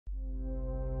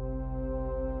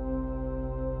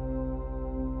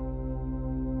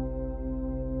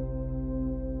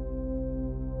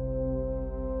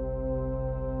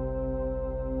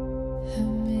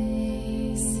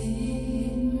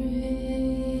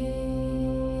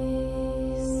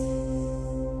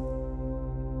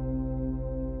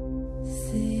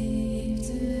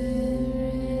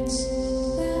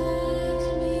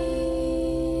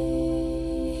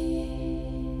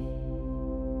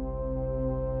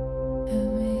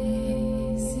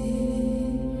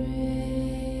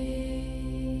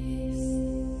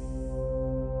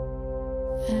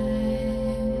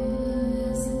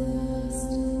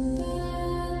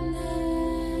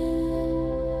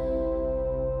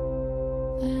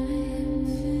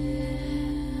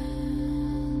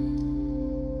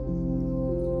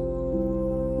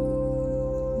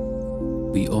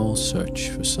We all search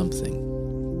for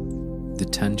something, the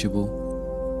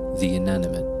tangible, the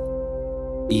inanimate,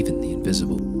 even the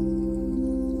invisible.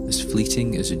 As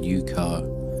fleeting as a new car,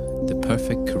 the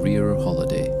perfect career or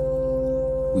holiday.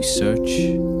 We search,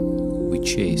 we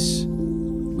chase,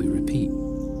 we repeat.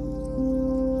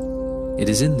 It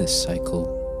is in this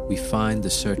cycle we find the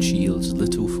search yields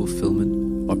little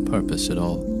fulfillment or purpose at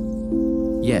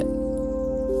all. Yet,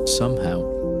 somehow,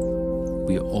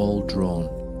 we are all drawn.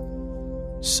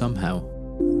 Somehow,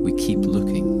 we keep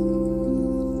looking.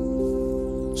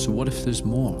 So what if there's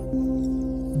more?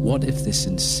 What if this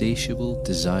insatiable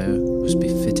desire was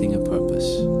befitting a purpose?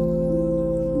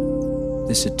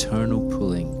 This eternal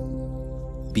pulling,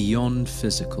 beyond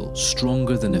physical,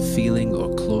 stronger than a feeling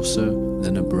or closer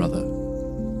than a brother.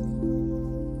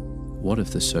 What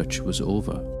if the search was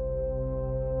over?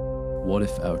 What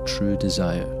if our true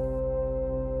desire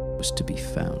was to be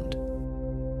found?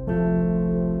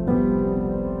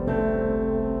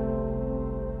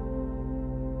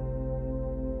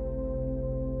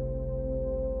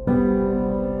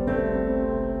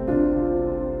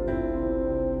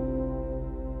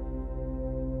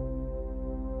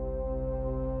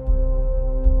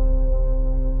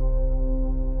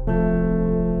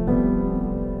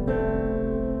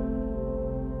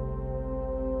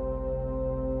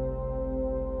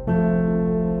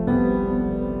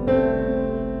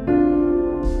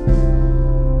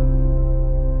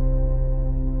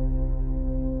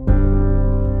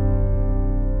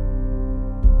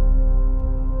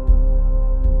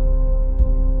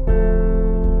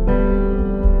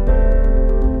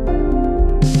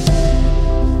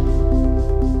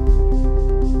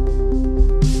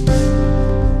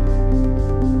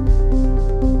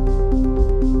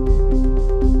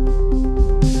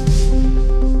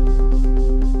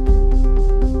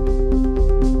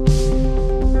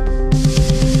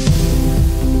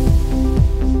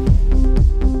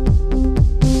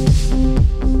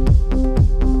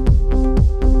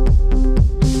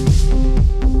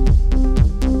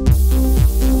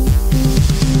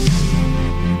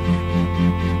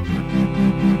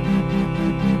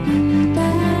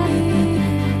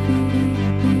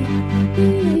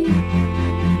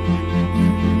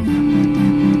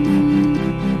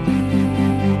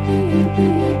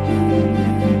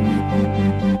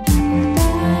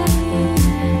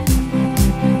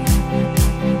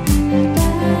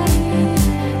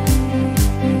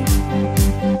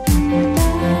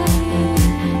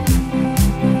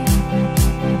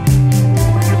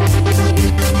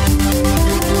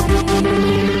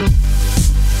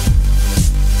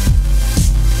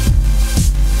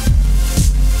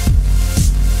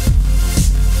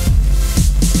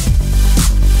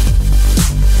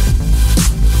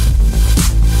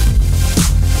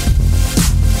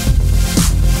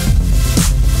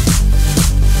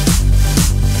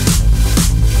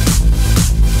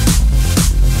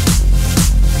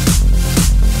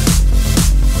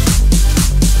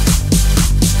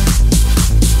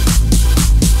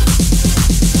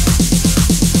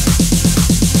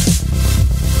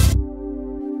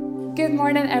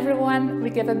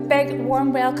 Give a big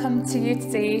warm welcome to you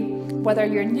today, whether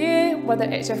you're new, whether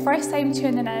it's your first time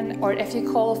tuning in, or if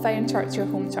you call Found Church your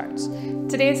home church.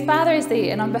 Today's Father's Day,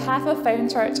 and on behalf of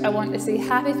Found Church, I want to say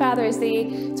Happy Father's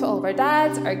Day to all of our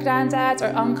dads, our granddads,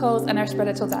 our uncles, and our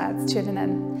spiritual dads tuning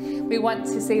in. We want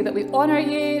to say that we honour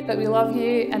you, that we love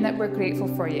you, and that we're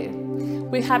grateful for you.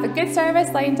 We have a good service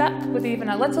lined up with even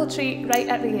a little treat right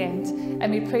at the end,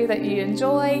 and we pray that you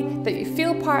enjoy, that you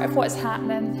feel part of what's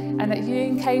happening, and that you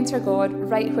encounter God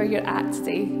right where you're at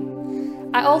today.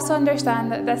 I also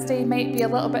understand that this day might be a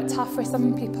little bit tough for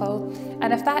some people,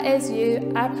 and if that is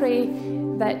you, I pray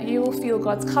that you will feel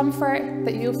God's comfort,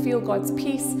 that you'll feel God's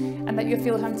peace, and that you'll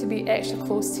feel Him to be extra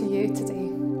close to you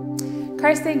today.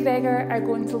 Kirsty and Gregor are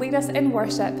going to lead us in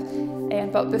worship,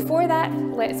 but before that,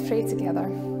 let's pray together.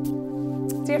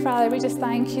 Dear Father, we just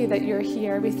thank you that you're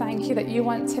here. We thank you that you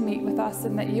want to meet with us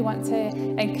and that you want to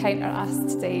encounter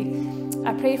us today.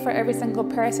 I pray for every single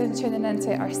person tuning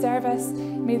into our service.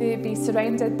 May they be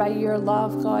surrounded by your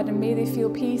love, God, and may they feel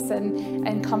peace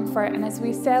and comfort. And as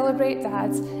we celebrate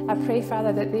dads, I pray,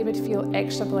 Father, that they would feel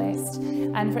extra blessed.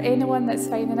 And for anyone that's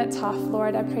finding it tough,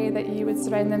 Lord, I pray that you would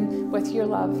surround them with your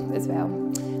love as well.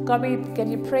 God, we give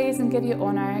you praise and give you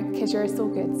honour because you're so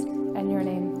good. In your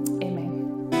name, amen.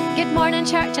 Good morning,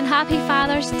 church, and happy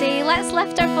Father's Day. Let's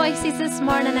lift our voices this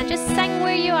morning and just sing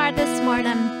where you are this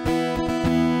morning.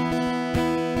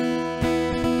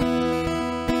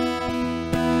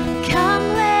 Come,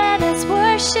 let us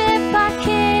worship our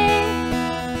King.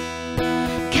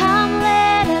 Come,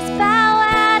 let us bow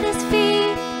at His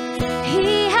feet.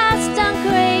 He has done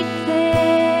great things.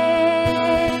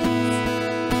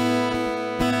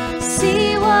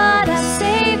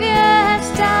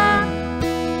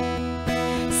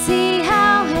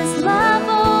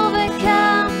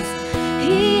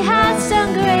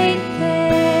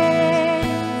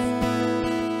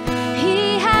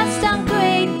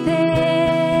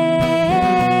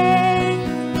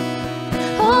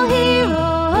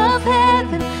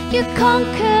 you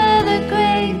conquer the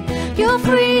grave. You'll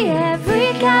free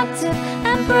every captive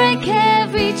and break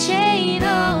every chain,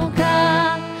 oh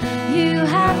God. You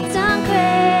have done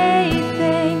great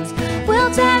things.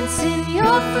 We'll dance in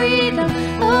your freedom,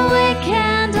 awake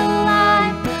and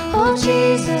alive. Oh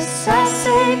Jesus, our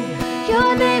Savior,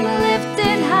 your name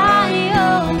lifted high,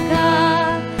 oh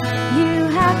God. You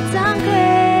have done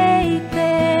great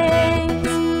things.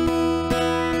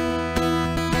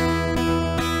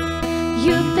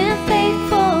 You've been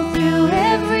faithful through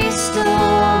every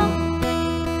storm.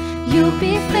 You'll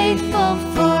be faithful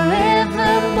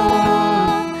forevermore.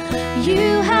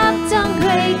 You have done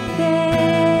great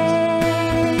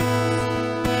things,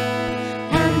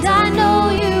 and I know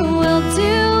you will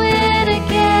do it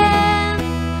again.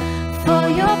 For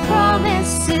your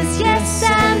promise is yes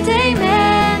and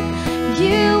amen.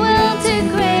 You will do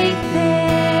great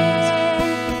things.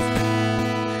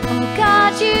 Oh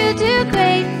God, you do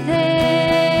great things.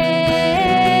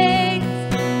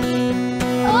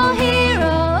 Oh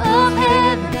hero of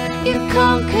heaven, you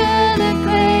conquer the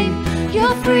grave.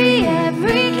 You'll free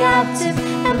every captive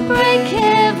and break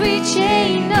every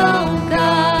chain, oh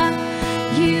God.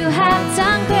 You have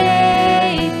done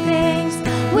great things.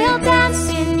 We'll dance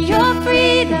in your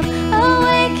freedom,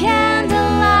 awake and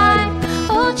alive.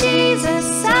 Oh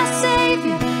Jesus, our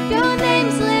Savior, your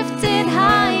name's lifted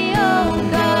high, oh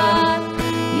God.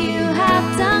 You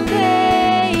have done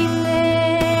great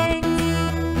things.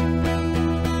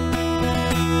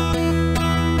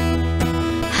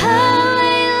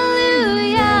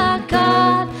 Hallelujah,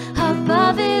 God,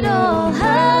 above it all.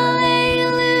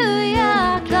 Hallelujah,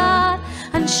 God,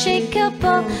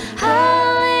 unshakable.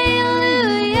 Hallelujah,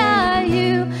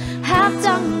 you have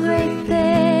done great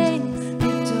things.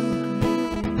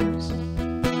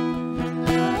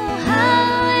 Oh,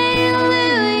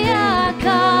 hallelujah,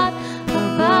 God,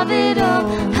 above it all.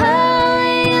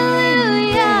 Hallelujah,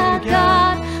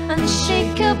 God,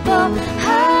 unshakable.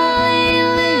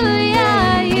 Hallelujah,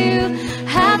 you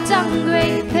have done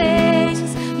great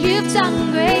things. You've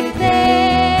done great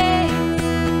things.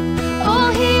 Oh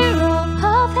hero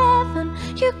of heaven,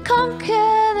 you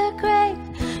conquer the grave.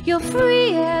 You'll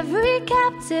free every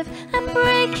captive and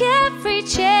break every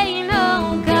chain,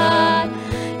 oh God.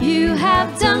 You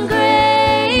have done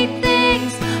great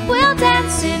things. We'll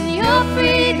dance in your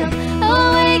freedom,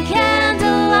 awake and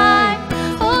alive.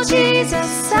 Oh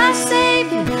Jesus, our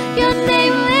Savior, your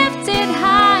name lifted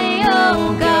high,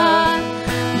 oh God.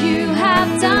 You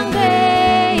have done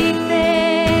great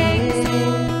things.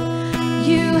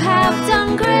 You have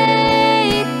done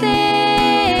great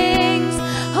things.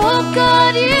 Oh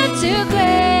God, you do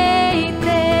great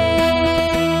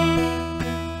things.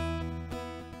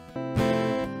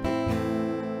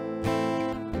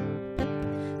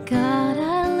 God, I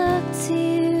look to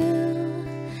you.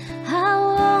 I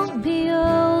won't be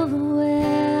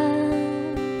overwhelmed.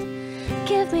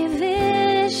 Give me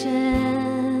vision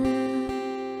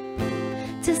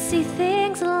to see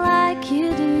things like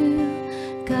you do.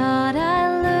 God, I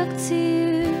look to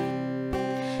you.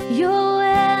 You're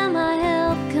where my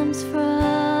help comes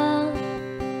from.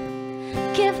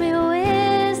 Give me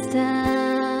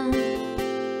wisdom,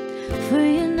 for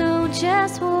you know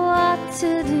just what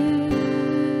to do.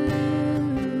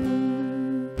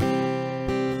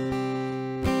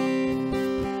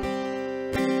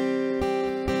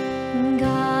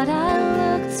 God, I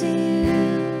look to you.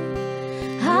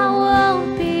 I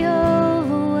won't be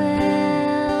overwhelmed.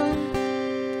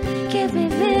 Give me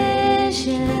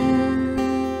vision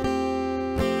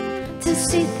to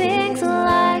see things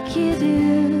like you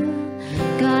do.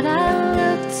 God, I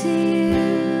look to you.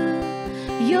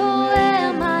 You're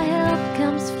where my help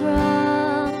comes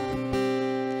from.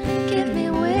 Give me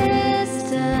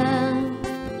wisdom,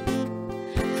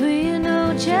 for you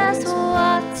know just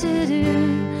what to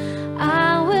do.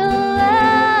 I will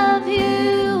love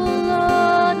you,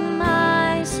 Lord,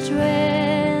 my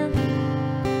strength.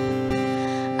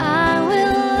 I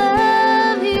will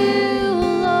love you,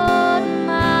 Lord,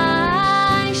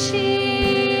 my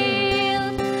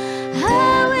shield.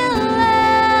 I will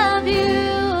love you,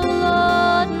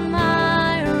 Lord,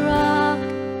 my rock.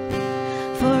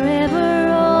 Forever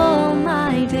all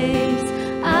my days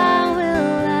I will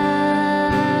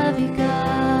love you,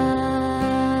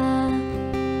 God.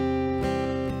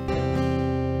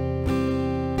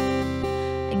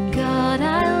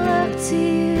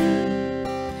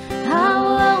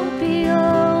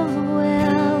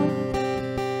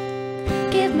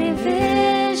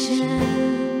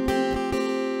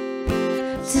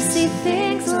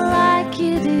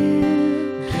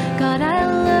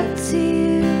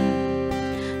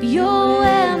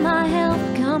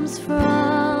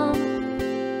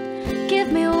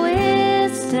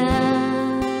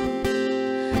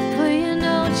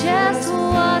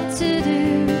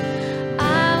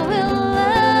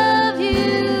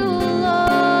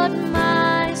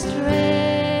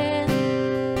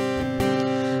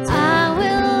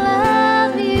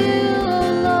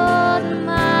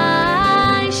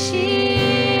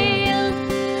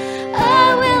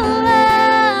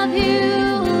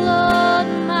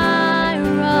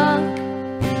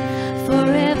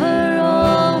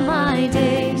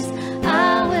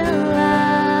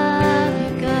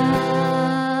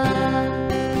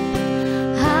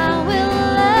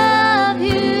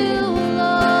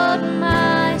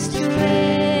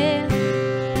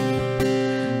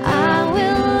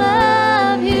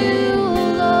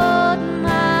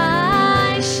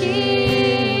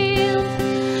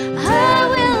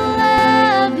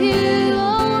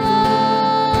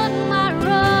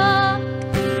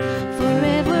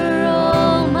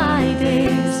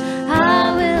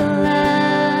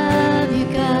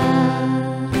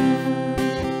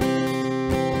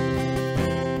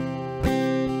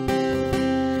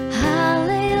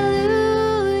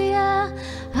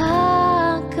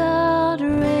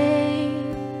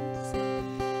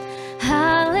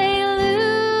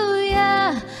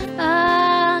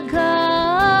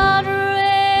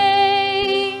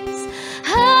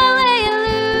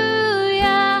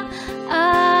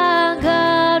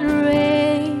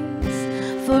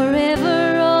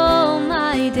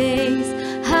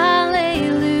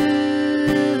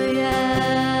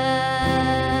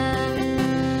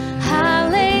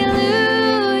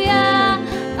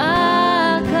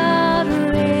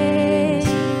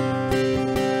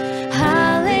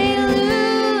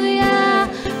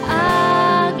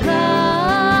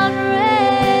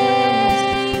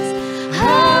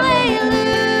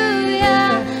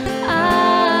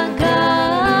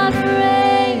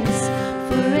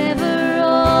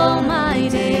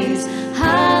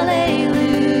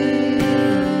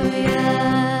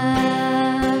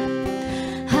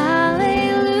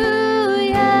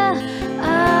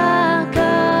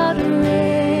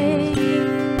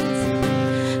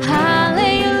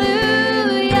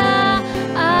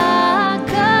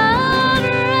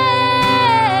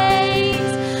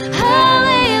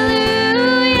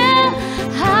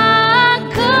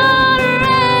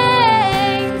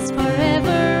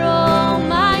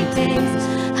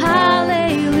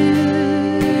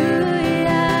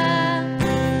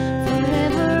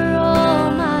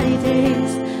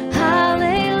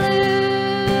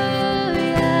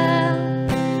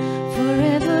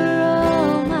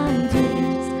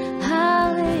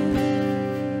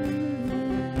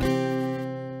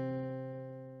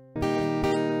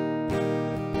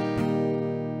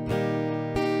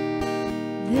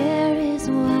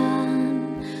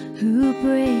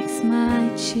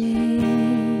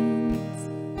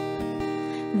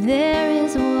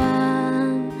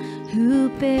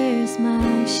 bears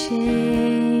my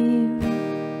shame.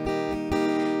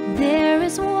 There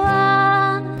is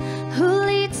one who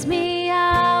leads me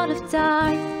out of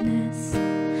darkness,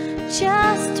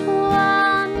 just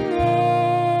one name.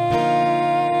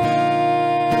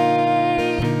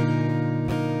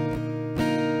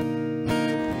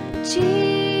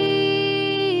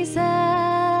 Jesus,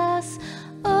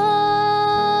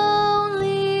 only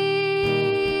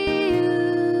you.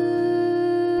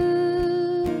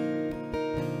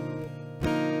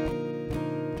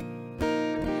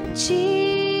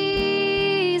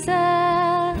 Jesus,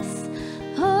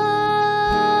 only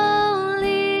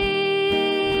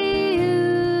you.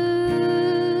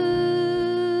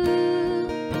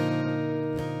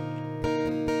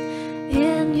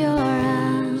 In your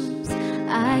arms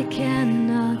I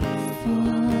cannot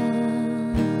fall.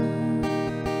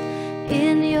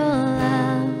 In your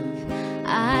love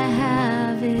I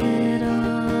have it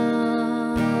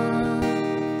all.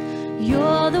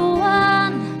 You're the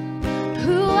one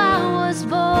who I was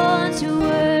born to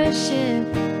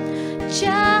worship,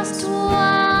 just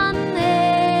one name.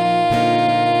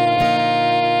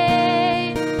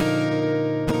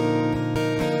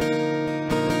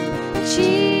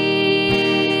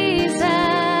 Jesus,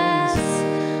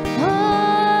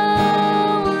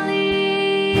 only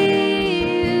you.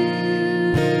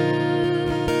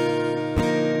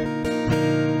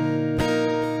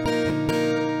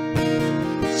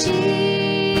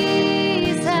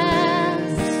 Jesus,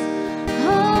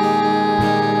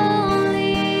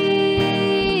 only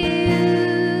you.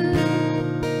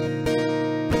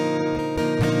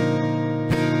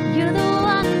 You're the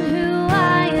one who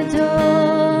I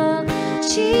adore.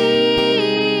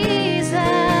 Jesus,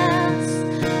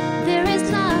 there is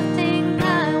nothing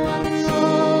I want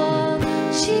more.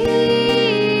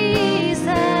 Jesus,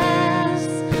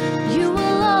 you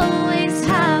will always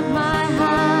have my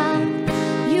heart.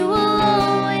 You will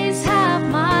always have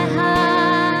my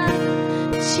heart.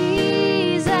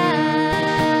 Jesus.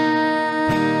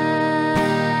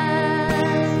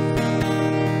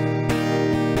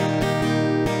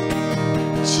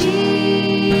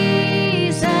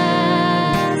 Jesus,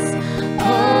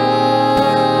 only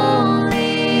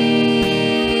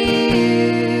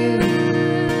you.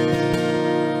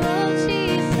 Oh,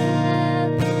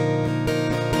 Jesus.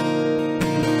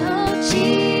 Oh,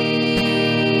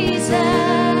 Jesus,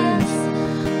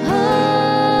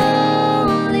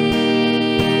 only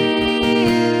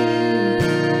you.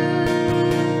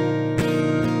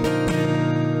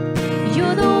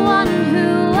 You're the one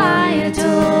who I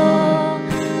adore.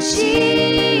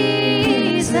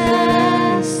 Jesus,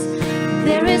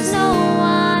 there is no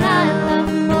one I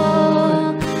love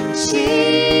more. Jesus,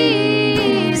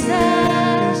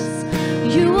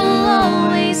 you will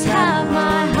always have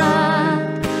my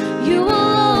heart. You will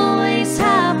always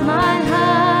have my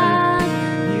heart.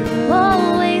 You will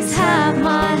always have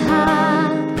my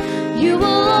heart. You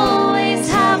will always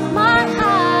have my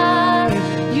heart.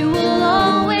 You will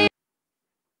always.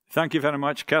 Thank you very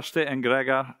much, Kirsty and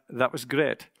Gregor. That was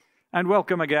great. And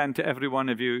welcome again to every one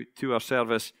of you to our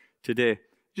service today.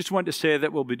 Just want to say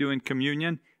that we'll be doing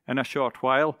communion in a short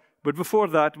while. But before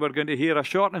that, we're going to hear a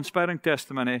short inspiring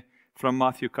testimony from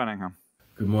Matthew Cunningham.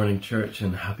 Good morning, church,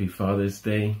 and happy Father's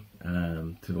Day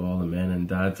to all the men and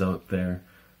dads out there.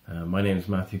 My name is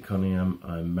Matthew Cunningham.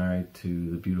 I'm married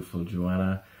to the beautiful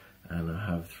Joanna, and I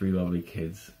have 3 lovely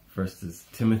kids. First is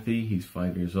Timothy, he's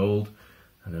 5 years old,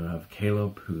 and then I have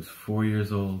Caleb, who's 4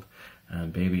 years old,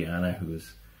 and baby Anna,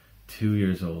 who's 2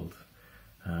 years old.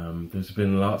 There's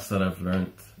been lots that I've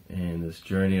learned in this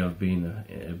journey of being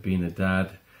a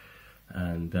dad,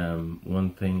 and one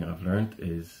thing I've learned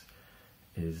is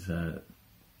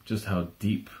just how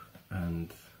deep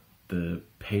and the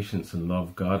patience and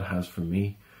love God has for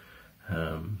me.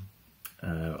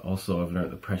 Also, I've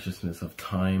learned the preciousness of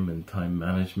time and time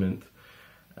management,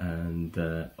 and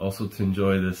also to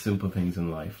enjoy the simple things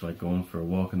in life, like going for a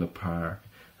walk in the park,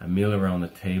 a meal around the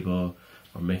table,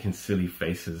 or making silly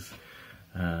faces.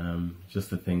 Just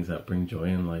the things that bring joy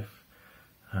in life.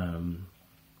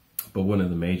 But one of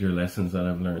the major lessons that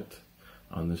I've learned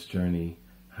on this journey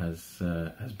has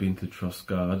been to trust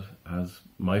God as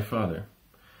my Father.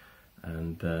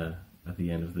 And at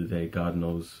the end of the day, God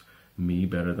knows me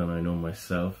better than I know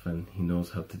myself, and He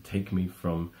knows how to take me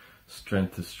from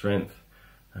strength to strength.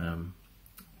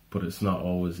 But it's not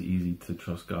always easy to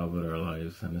trust God with our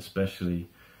lives, and especially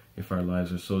if our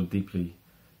lives are so deeply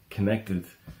connected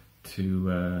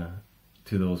to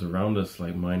those around us,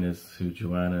 like mine is to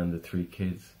Joanna and the 3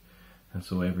 kids. And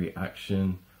so every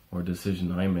action or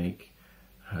decision I make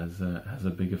has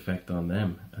a big effect on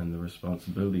them, and the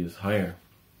responsibility is higher.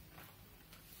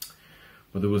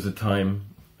 But there was a time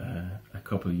a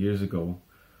couple of years ago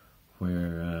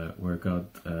where God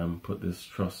put this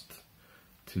trust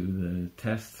to the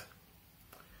test.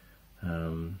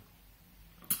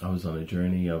 I was on a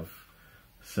journey of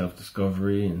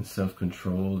self-discovery and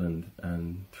self-control,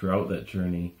 and throughout that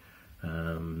journey,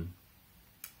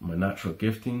 my natural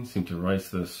gifting seemed to rise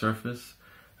to the surface,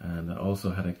 and I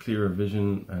also had a clearer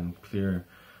vision and clear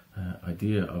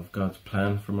idea of God's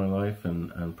plan for my life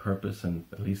and purpose, and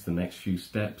at least the next few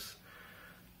steps,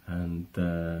 and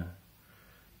that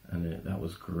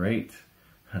was great.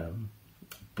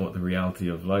 But the reality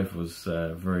of life was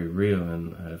very real,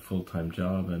 and I had a full-time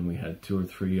job, and we had 2 or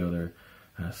 3 other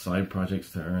side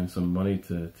projects to earn some money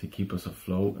to keep us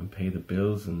afloat and pay the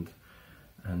bills and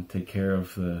take care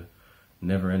of the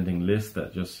never-ending list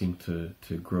that just seemed to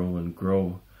grow and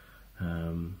grow.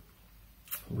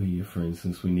 For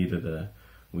instance, we needed a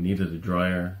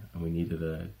dryer, and we needed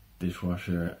a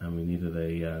dishwasher, and we needed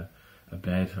a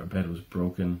bed. Our bed was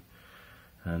broken,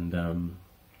 and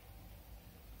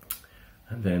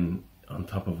then on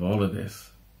top of all of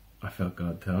this, I felt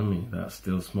God telling me, that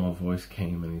still small voice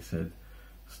came, and he said,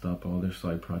 stop all their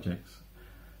side projects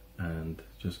and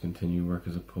just continue work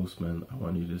as a postman. I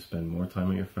want you to spend more time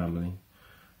with your family,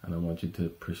 and I want you to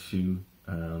pursue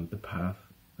the path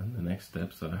and the next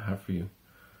steps that I have for you.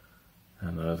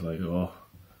 And I was like, oh,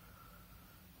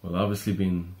 well, obviously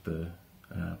being the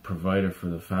provider for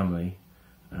the family,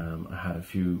 I had a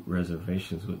few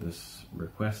reservations with this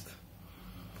request.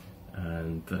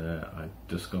 And I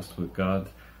discussed with God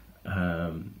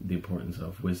the importance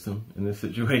of wisdom in this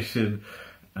situation,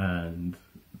 and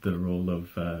the role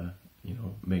of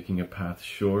making a path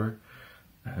sure,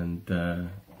 and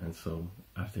so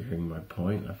after hearing my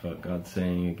point, I felt God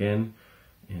saying again,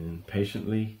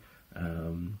 patiently,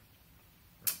 you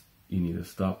need to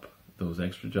stop those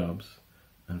extra jobs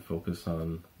and focus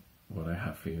on what I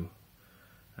have for you.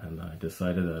 And I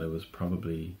decided that it was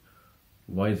probably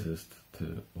wisest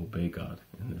to obey God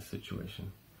in this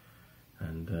situation,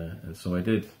 and so I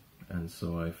did, and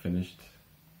so I finished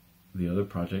the other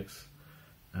projects,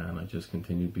 and I just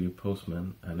continued to be a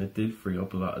postman, and it did free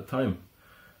up a lot of time.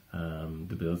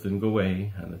 The bills didn't go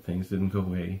away, and the things didn't go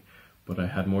away, but I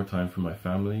had more time for my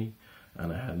family,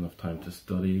 and I had enough time to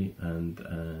study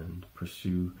and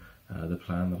pursue the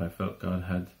plan that I felt God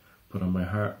had put on my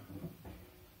heart.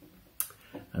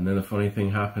 And then a funny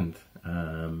thing happened.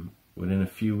 Within a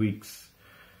few weeks,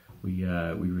 we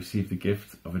received the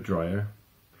gift of a dryer.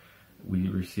 We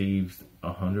received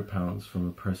 £100 from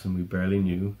a person we barely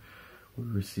knew. We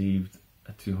received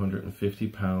a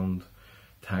 £250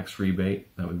 tax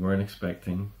rebate that we weren't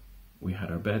expecting. We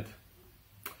had our bed,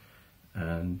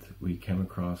 and we came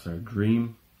across our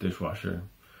dream dishwasher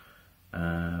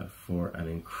for an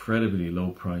incredibly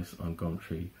low price on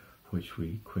Gumtree, which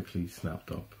we quickly snapped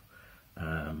up.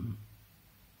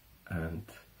 And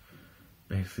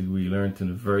basically we learned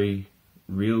in a very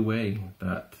real way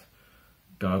that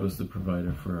God was the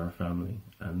provider for our family,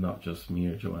 and not just me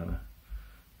or Joanna,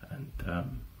 and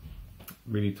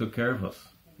really took care of us.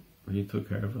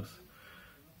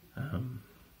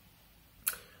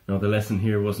 Now the lesson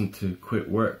here wasn't to quit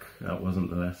work. That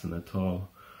wasn't the lesson at all.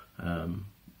 But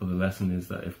the lesson is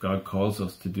that if God calls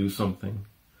us to do something,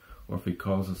 or if he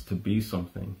calls us to be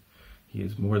something, he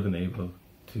is more than able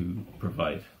to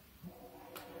provide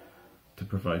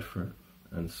for it.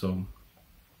 And so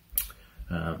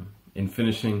in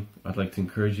finishing, I'd like to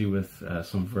encourage you with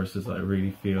some verses that I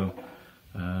really feel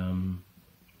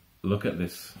look at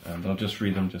this, and I'll just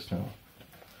read them just now.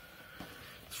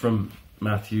 It's from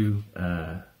Matthew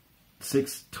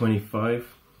 6:25.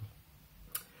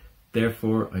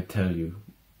 Therefore I tell you,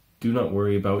 do not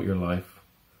worry about your life,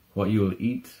 what you will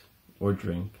eat or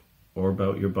drink, or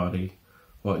about your body,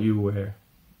 what you wear.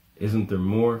 Isn't there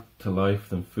more to life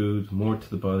than food, more to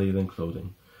the body than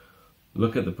clothing?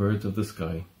 Look at the birds of the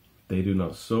sky. They do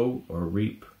not sow or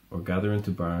reap or gather into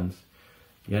barns,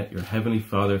 yet your heavenly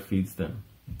Father feeds them.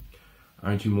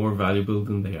 Aren't you more valuable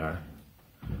than they are?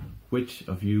 Which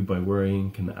of you by worrying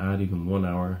can add even 1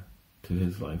 hour to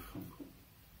his life?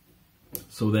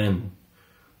 So then,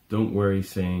 don't worry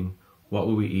saying, what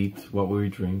will we eat, what will we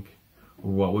drink,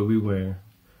 or what will we wear?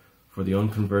 For the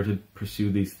unconverted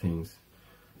pursue these things,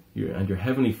 and your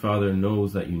heavenly Father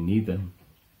knows that you need them.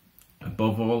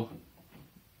 Above all,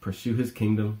 pursue his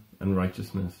kingdom and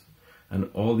righteousness, and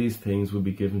all these things will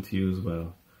be given to you as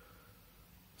well.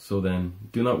 So then,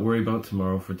 do not worry about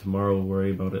tomorrow, for tomorrow will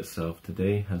worry about itself.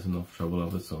 Today has enough trouble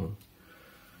of its own.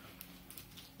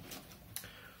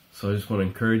 So I just want to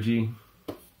encourage you,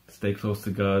 stay close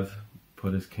to God,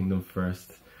 put his kingdom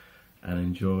first, and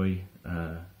enjoy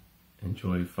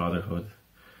fatherhood,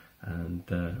 And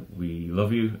we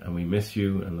love you and we miss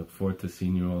you and look forward to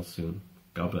seeing you all soon.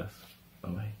 God bless.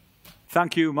 Bye-bye.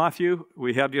 Thank you, Matthew.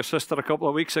 We heard your sister a couple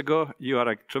of weeks ago. You are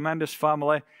a tremendous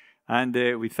family, and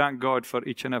we thank God for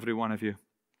each and every one of you.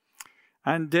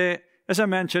 And as I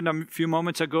mentioned a few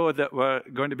moments ago, that we're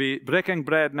going to be breaking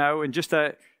bread now, and just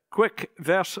a quick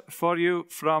verse for you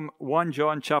from 1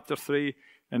 John chapter 3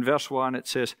 and verse 1. It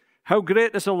says, "How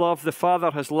great is the love the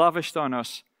Father has lavished on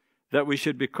us, that we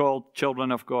should be called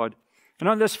children of God." And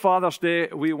on this Father's Day,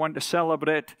 we want to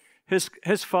celebrate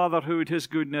his fatherhood, his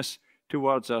goodness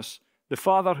towards us. The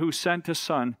Father who sent his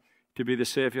Son to be the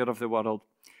Savior of the world.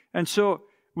 And so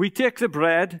we take the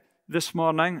bread this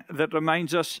morning that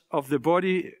reminds us of the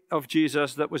body of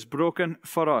Jesus that was broken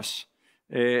for us.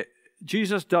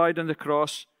 Jesus died on the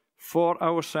cross for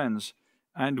our sins.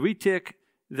 And we take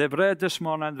the bread this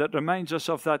morning that reminds us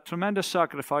of that tremendous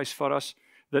sacrifice for us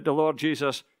that the Lord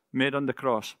Jesus made on the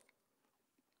cross.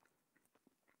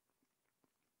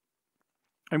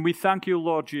 And we thank you,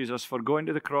 Lord Jesus, for going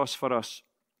to the cross for us,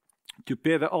 to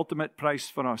pay the ultimate price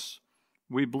for us.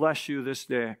 We bless you this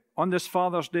day. On this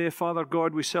Father's Day, Father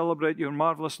God, we celebrate your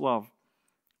marvelous love,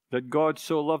 that God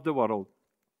so loved the world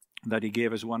that he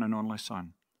gave his one and only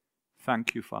Son.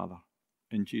 Thank you, Father,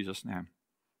 in Jesus' name.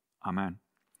 Amen.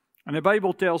 And the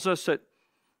Bible tells us that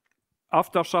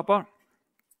after supper,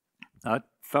 at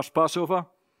first Passover,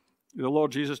 the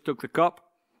Lord Jesus took the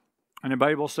cup, and the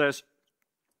Bible says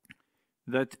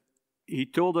that he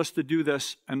told us to do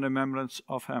this in remembrance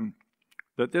of him,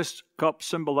 that this cup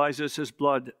symbolizes his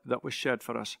blood that was shed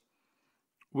for us.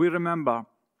 We remember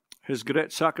his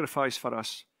great sacrifice for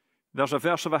us. There's a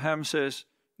verse of a hymn says,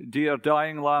 "Dear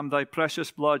dying Lamb, thy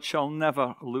precious blood shall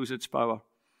never lose its power."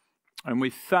 And we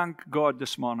thank God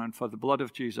this morning for the blood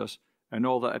of Jesus and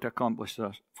all that it accomplished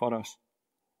for us.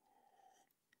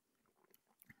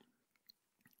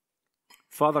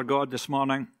 Father God, this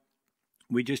morning,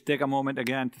 we just take a moment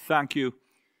again to thank you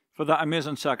for that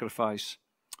amazing sacrifice,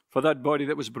 for that body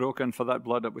that was broken, for that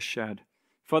blood that was shed,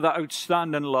 for that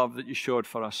outstanding love that you showed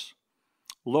for us.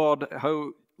 Lord,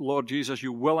 how, Lord Jesus,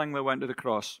 you willingly went to the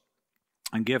cross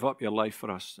and gave up your life for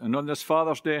us. And on this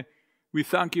Father's Day, we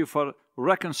thank you for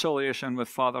reconciliation with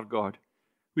Father God.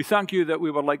 We thank you that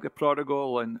we were like the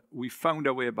prodigal and we found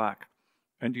our way back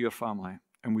into your family.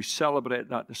 And we celebrate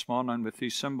that this morning with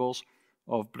these symbols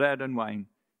of bread and wine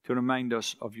to remind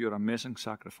us of your amazing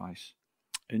sacrifice.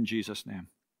 In Jesus' name,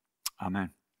 amen.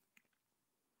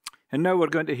 And now we're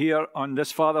going to hear on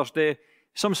this Father's Day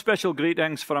some special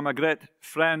greetings from a great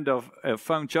friend of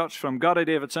Found Church, from Gary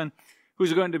Davidson,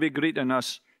 who's going to be greeting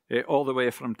us all the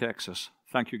way from Texas.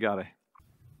 Thank you, Gary.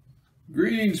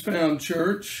 Greetings, Found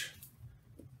Church,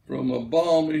 from a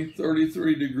balmy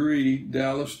 33-degree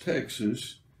Dallas,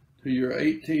 Texas, to your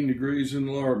 18 degrees in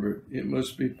Larbert. It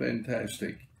must be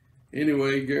fantastic.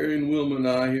 Anyway, Gary and Wilma and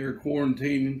I here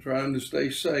quarantining, trying to stay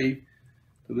safe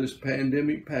till this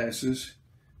pandemic passes.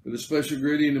 With a special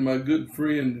greeting to my good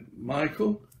friend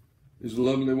Michael, his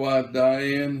lovely wife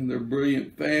Diane, and their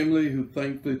brilliant family who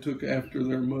thankfully took after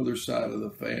their mother's side of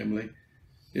the family.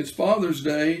 It's Father's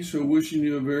Day, so wishing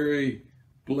you a very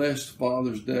blessed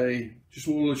Father's Day. Just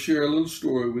want to share a little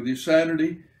story with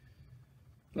you.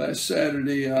 Last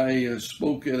Saturday, I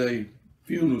spoke at a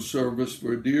funeral service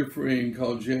for a dear friend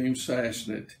called James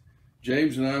Sassnett.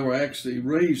 James and I were actually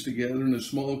raised together in a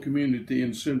small community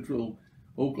in central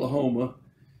Oklahoma.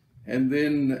 And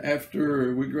then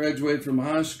after we graduated from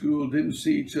high school, didn't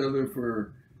see each other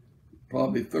for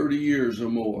probably 30 years or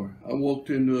more. I walked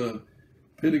into a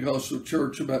Pentecostal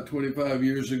church about 25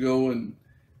 years ago in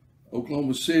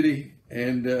Oklahoma City,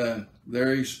 and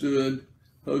there he stood,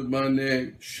 hugged my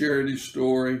neck, shared his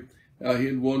story, how he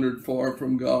had wandered far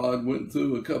from God, went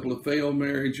through a couple of failed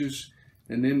marriages,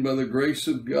 and then by the grace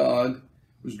of God,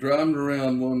 was driving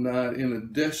around one night in a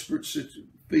desperate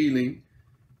feeling,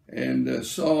 and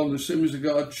saw the Assemblies of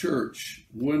God church,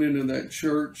 went into that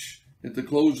church at the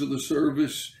close of the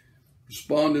service,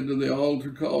 responded to the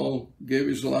altar call, gave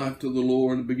his life to the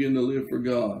Lord, and began to live for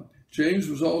God. James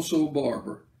was also a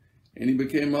barber, and he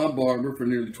became my barber for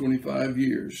nearly 25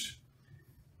 years.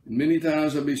 And many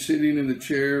times I'd be sitting in the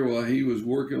chair while he was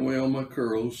working away on my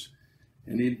curls,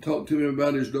 and he'd talk to me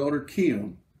about his daughter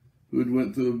Kim, who had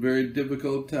went through a very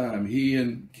difficult time. He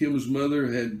and Kim's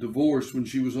mother had divorced when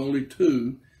she was only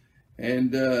 2,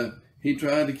 and he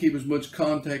tried to keep as much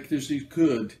contact as he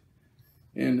could.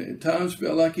 And at times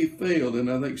felt like he failed,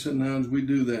 and I think sometimes we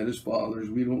do that as fathers.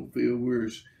 We don't feel we're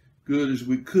as good as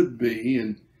we could be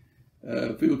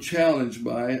and feel challenged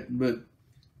by it. But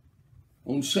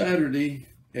on Saturday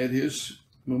at his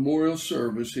memorial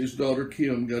service, his daughter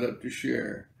Kim got up to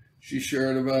share. She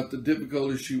shared about the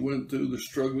difficulties she went through, the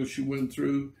struggles she went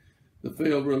through, the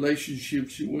failed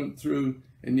relationships she went through,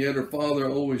 and yet her father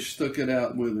always stuck it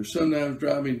out with her, sometimes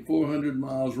driving 400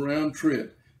 miles round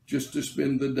trip just to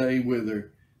spend the day with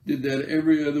her. Did that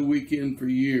every other weekend for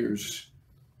years.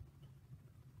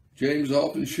 James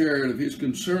often shared of his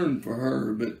concern for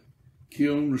her, but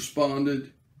Kim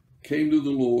responded, came to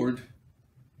the Lord,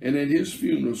 and at his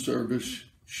funeral service,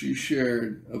 she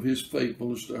shared of his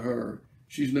faithfulness to her.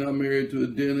 She's now married to a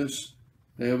dentist.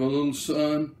 They have a little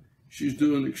son. She's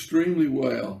doing extremely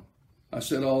well. I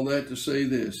said all that to say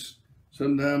this.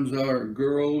 Sometimes our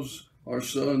girls, our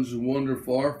sons wander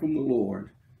far from the Lord.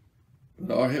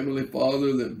 But our Heavenly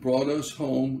Father that brought us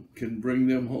home can bring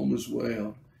them home as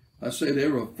well. I say to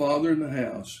every father in the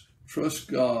house,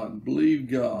 trust God, believe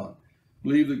God.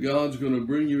 Believe that God's going to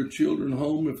bring your children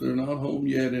home if they're not home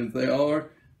yet. And if they are,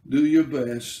 do your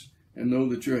best and know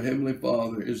that your Heavenly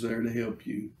Father is there to help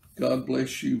you. God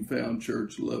bless you, Found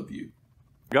Church. Love you.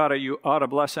 God, you are a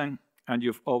blessing, and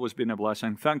you've always been a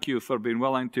blessing. Thank you for being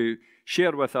willing to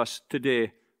share with us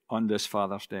today on this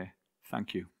Father's Day.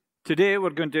 Thank you. Today we're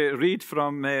going to read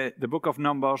from the book of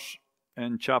Numbers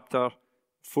in chapter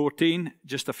 14,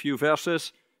 just a few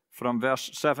verses from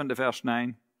verse 7 to verse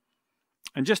 9.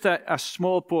 And just a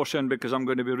small portion, because I'm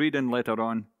going to be reading later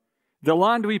on. The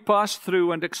land we passed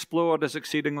through and explored is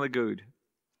exceedingly good.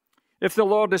 If the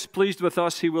Lord is pleased with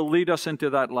us, he will lead us into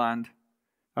that land,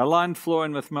 a land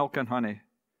flowing with milk and honey,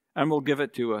 and will give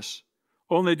it to us.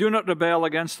 Only do not rebel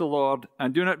against the Lord,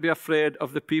 and do not be afraid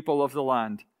of the people of the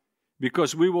land,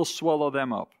 because we will swallow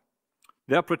them up.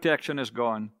 Their protection is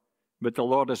gone, but the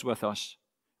Lord is with us.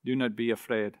 Do not be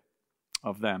afraid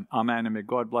of them. Amen, and may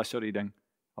God bless the reading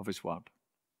of his word.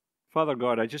 Father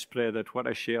God, I just pray that what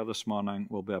I share this morning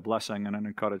will be a blessing and an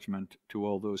encouragement to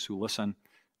all those who listen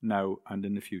now and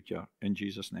in the future. In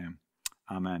Jesus' name,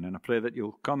 amen. And I pray that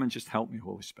you'll come and just help me,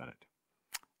 Holy Spirit.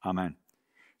 Amen.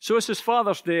 So this is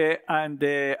Father's Day, and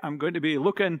I'm going to be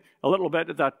looking a little bit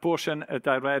at that portion that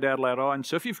I read earlier on.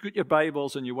 So if you've got your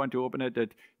Bibles and you want to open it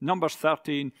at Numbers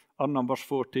 13 or Numbers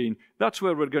 14, that's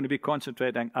where we're going to be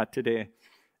concentrating at today.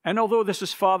 And although this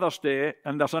is Father's Day,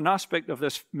 and there's an aspect of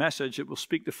this message that will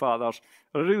speak to fathers,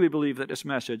 I really believe that this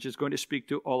message is going to speak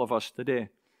to all of us today.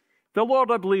 The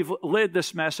Lord, I believe, laid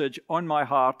this message on my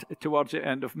heart towards the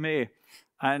end of May.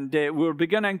 And we're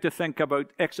beginning to think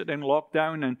about exiting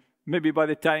lockdown, and maybe by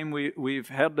the time we've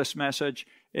heard this message,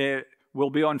 we'll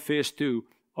be on phase 2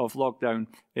 of lockdown,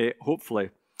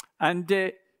 hopefully.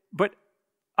 But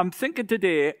I'm thinking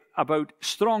today about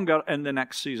stronger in the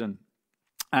next season.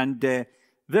 And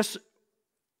this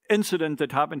incident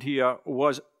that happened here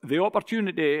was the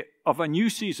opportunity of a new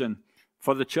season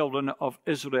for the children of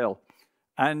Israel.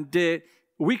 And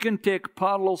we can take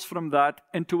parallels from that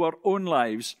into our own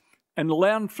lives and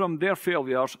learn from their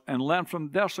failures and learn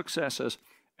from their successes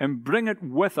and bring it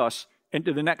with us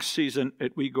into the next season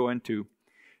that we go into.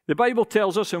 The Bible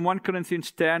tells us in 1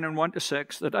 Corinthians 10 and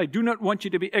 1-6 that I do not want you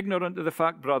to be ignorant of the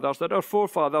fact, brothers, that our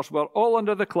forefathers were all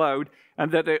under the cloud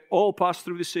and that they all passed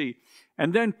through the sea.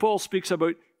 And then Paul speaks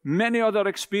about many other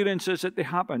experiences that they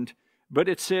happened. But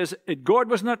it says that God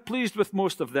was not pleased with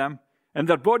most of them, and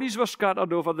their bodies were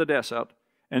scattered over the desert.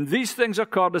 And these things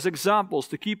occurred as examples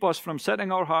to keep us from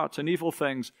setting our hearts on evil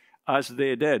things as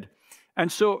they did.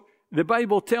 And so the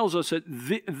Bible tells us that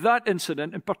that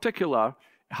incident in particular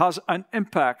has an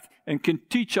impact and can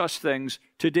teach us things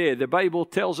today. The Bible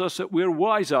tells us that we're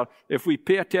wiser if we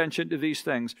pay attention to these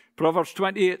things. Proverbs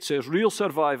 28 says, real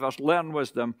survivors learn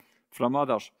wisdom from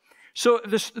others. So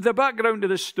the background to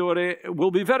this story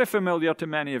will be very familiar to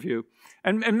many of you.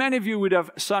 And many of you would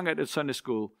have sung it at Sunday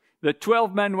school. The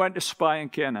 12 men went to spy in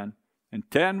Canaan, and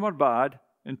 10 were bad,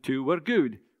 and 2 were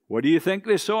good. What do you think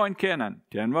they saw in Canaan?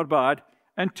 10 were bad,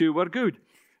 and 2 were good.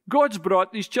 God's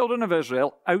brought these children of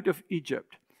Israel out of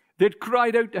Egypt. They'd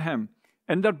cried out to him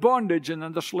in their bondage and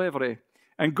in their slavery.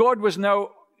 And God was now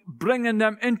bringing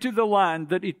them into the land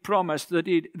that he'd promised, that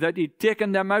he'd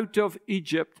taken them out of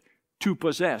Egypt to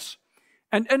possess.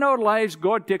 And in our lives,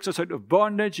 God takes us out of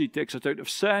bondage. He takes us out of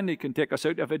sin. He can take us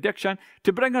out of addiction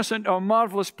to bring us into a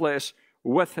marvelous place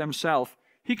with himself.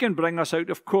 He can bring us out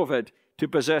of COVID to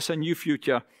possess a new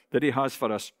future that he has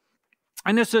for us.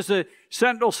 And this is the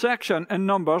central section in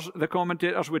Numbers, the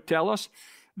commentators would tell us.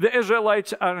 The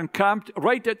Israelites are encamped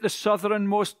right at the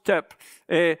southernmost tip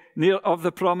near of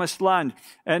the promised land.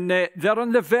 And they're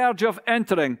on the verge of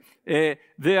entering. They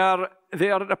are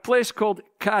at a place called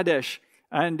Kadesh.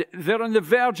 And they're on the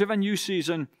verge of a new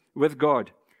season with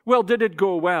God. Well, did it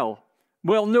go well?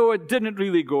 Well, no, it didn't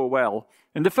really go well.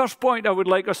 And the first point I would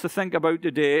like us to think about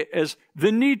today is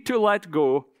the need to let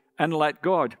go and let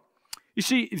God. You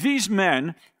see, these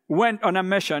men went on a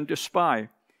mission to spy.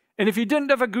 And if you didn't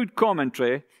have a good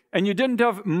commentary and you didn't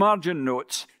have margin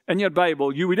notes in your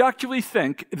Bible, you would actually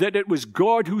think that it was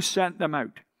God who sent them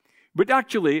out. But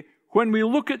actually, when we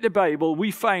look at the Bible,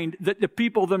 we find that the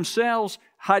people themselves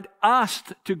had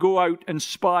asked to go out and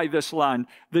spy this land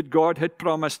that God had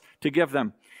promised to give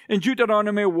them. In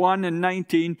Deuteronomy 1 and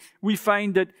 19, we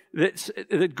find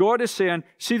that God is saying,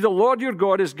 see, the Lord your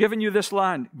God has given you this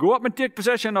land. Go up and take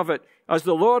possession of it, as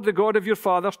the Lord, the God of your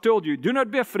fathers, told you. Do not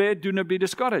be afraid, do not be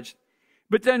discouraged.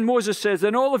 But then Moses says,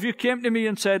 then all of you came to me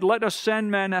and said, let us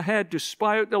send men ahead to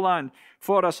spy out the land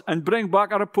for us and bring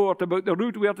back a report about the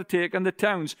route we are to take and the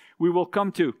towns we will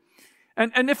come to.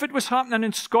 And if it was happening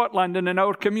in Scotland and in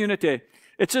our community,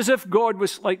 it's as if God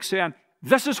was like saying,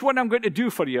 this is what I'm going to do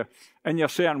for you. And you're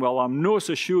saying, well, I'm not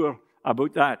so sure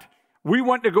about that. We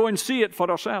want to go and see it for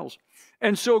ourselves.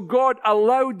 And so God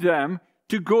allowed them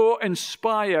to go and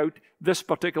spy out this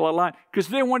particular land because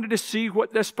they wanted to see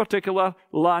what this particular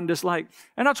land is like.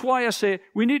 And that's why I say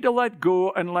we need to let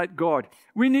go and let God.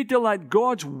 We need to let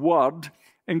God's word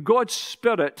and God's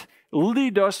spirit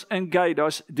lead us and guide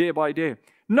us day by day.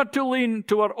 Not to lean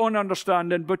to our own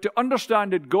understanding, but to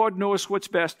understand that God knows what's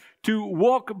best, to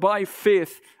walk by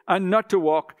faith and not to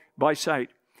walk by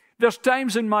sight. There's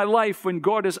times in my life when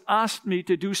God has asked me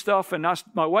to do stuff and asked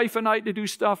my wife and I to do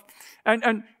stuff,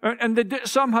 and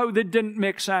somehow they didn't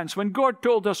make sense. When God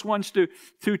told us once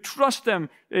to trust Him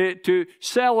to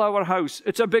sell our house,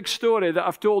 it's a big story that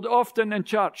I've told often in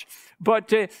church.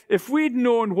 But if we'd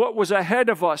known what was ahead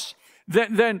of us,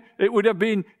 then it would have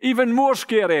been even more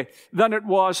scary than it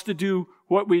was to do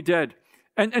what we did.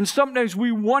 And sometimes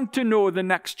we want to know the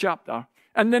next chapter,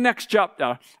 and the next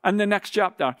chapter, and the next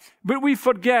chapter. But we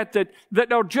forget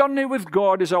that our journey with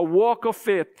God is a walk of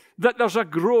faith, that there's a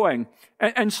growing.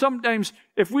 And sometimes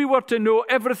if we were to know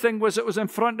everything that was in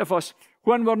front of us,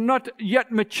 when we're not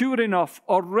yet mature enough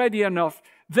or ready enough,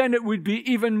 then it would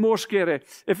be even more scary.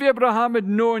 If Abraham had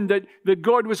known that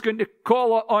God was going to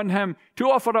call on him to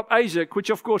offer up Isaac, which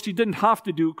of course he didn't have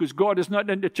to do because God is not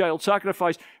into child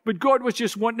sacrifice, but God was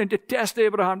just wanting to test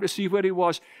Abraham to see where he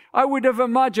was, I would have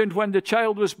imagined when the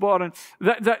child was born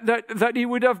that he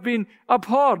would have been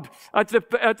abhorred at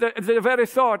the very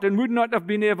thought and would not have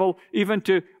been able even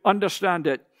to understand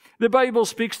it. The Bible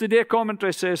speaks today,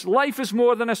 commentary says, life is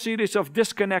more than a series of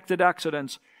disconnected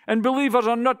accidents, and believers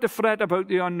are not to fret about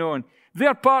the unknown.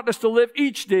 Their part is to live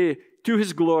each day to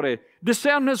His glory,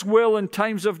 discern His will in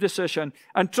times of decision,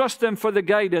 and trust Him for the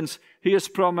guidance He has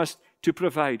promised to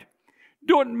provide.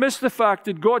 Don't miss the fact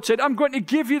that God said, I'm going to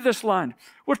give you this land.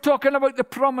 We're talking about the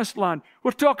promised land.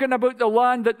 We're talking about the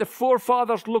land that the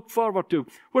forefathers looked forward to.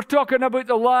 We're talking about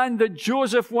the land that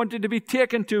Joseph wanted to be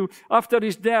taken to after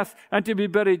his death and to be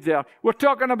buried there. We're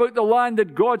talking about the land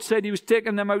that God said He was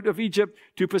taking them out of Egypt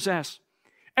to possess.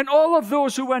 And all of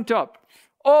those who went up,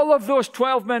 all of those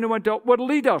 12 men who went up were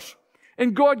leaders.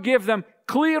 And God gave them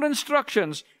clear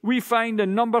instructions we find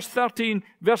in Numbers 13,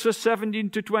 verses 17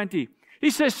 to 20. He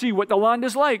says, see what the land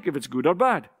is like, if it's good or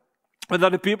bad.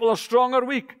 Whether the people are strong or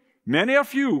weak, many or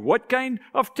few. What kind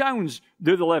of towns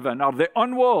do they live in? Are they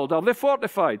unwalled? Are they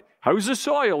fortified? How's the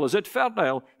soil? Is it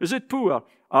fertile? Is it poor?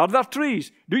 Are there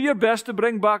trees? Do your best to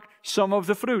bring back some of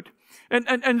the fruit. And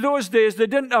in those days, they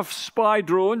didn't have spy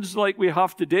drones like we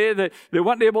have today. They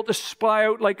weren't able to spy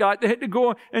out like that. They had to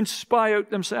go and spy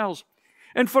out themselves.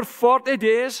 And for 40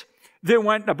 days, they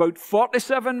went about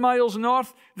 47 miles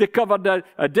north. They covered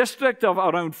a district of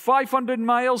around 500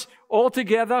 miles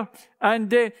altogether.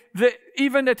 And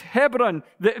even at Hebron,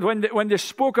 when they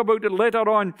spoke about it later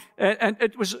on, and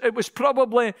it was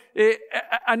probably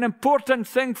an important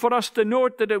thing for us to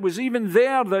note that it was even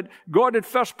there that God had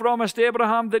first promised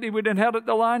Abraham that he would inherit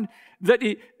the land, that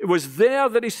it was there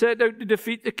that He set out to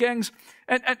defeat the kings.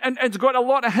 And it's got a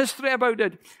lot of history about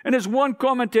it. And as one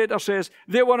commentator says,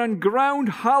 they were on ground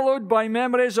hallowed by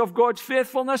memories of God's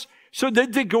faithfulness. So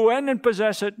did they go in and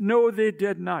possess it? No, they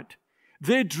did not.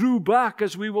 They drew back,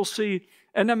 as we will see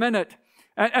in a minute.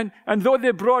 And though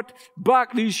they brought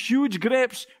back these huge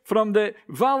grapes from the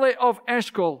valley of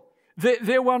Eshcol,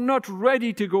 they were not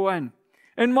ready to go in.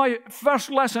 And my first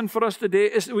lesson for us today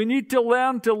is that we need to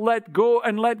learn to let go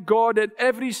and let God in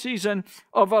every season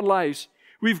of our lives.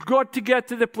 We've got to get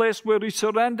to the place where we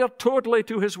surrender totally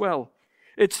to His will.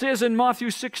 It says in Matthew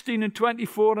 16 and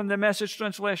 24 in the Message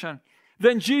translation,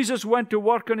 then Jesus went to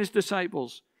work on His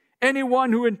disciples.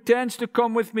 Anyone who intends to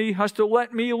come with me has to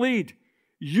let me lead.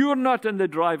 You're not in the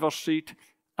driver's seat,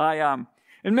 I am.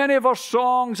 And many of our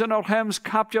songs and our hymns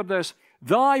capture this.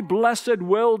 Thy blessed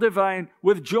will divine,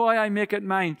 with joy I make it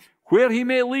mine. Where He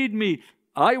may lead me,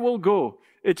 I will go.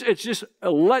 It's just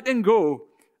letting go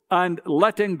and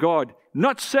letting God,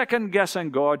 not second-guessing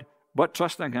God, but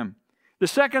trusting him. The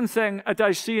second thing that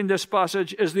I see in this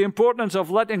passage is the importance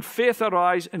of letting faith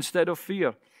arise instead of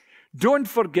fear. Don't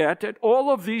forget that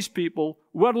all of these people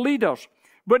were leaders,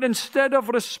 but instead of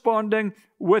responding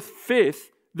with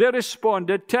faith, they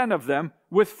responded, 10 of them,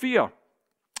 with fear.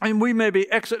 And we may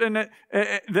be exiting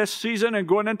this season and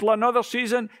going into another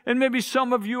season, and maybe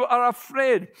some of you are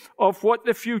afraid of what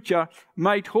the future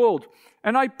might hold.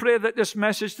 And I pray that this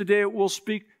message today will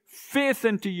speak faith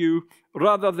into you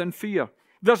rather than fear.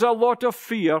 There's a lot of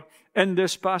fear in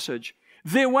this passage.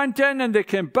 They went in and they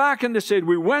came back and they said,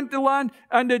 we went to land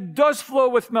and it does flow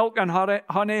with milk and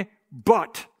honey,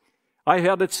 but I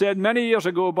heard it said many years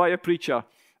ago by a preacher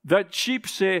that sheep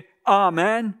say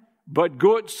amen, but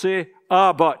goats say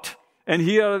but. And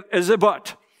here is a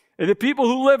but. And the people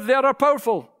who live there are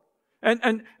powerful.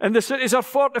 And the cities are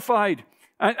fortified.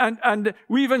 And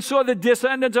we even saw the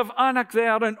descendants of Anak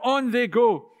there, and on they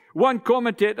go. One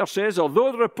commentator says,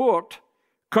 although the report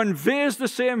conveys the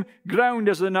same ground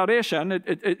as the narration,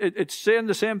 it's saying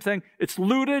the same thing. It's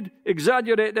lurid,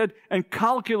 exaggerated, and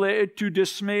calculated to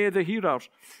dismay the hearers.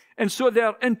 And so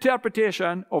their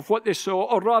interpretation of what they saw,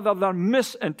 or rather their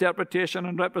misinterpretation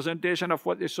and representation of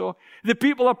what they saw, the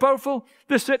people are powerful,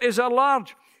 the cities are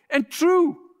large. And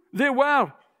true, they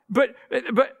were. But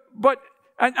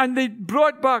they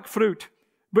brought back fruit.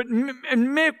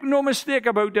 And make no mistake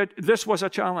about it, this was a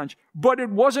challenge. But it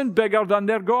wasn't bigger than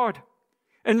their God.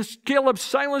 And Caleb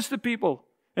silenced the people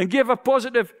and gave a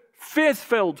positive,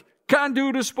 faith-filled,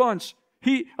 can-do response.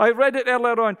 I read it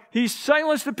earlier on. He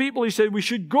silenced the people. He said, we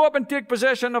should go up and take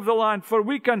possession of the land, for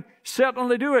we can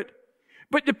certainly do it.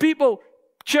 But the people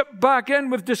chipped back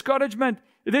in with discouragement.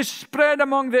 They spread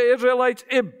among the Israelites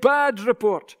a bad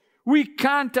report. We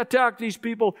can't attack these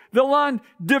people. The land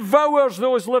devours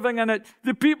those living in it.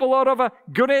 The people are of a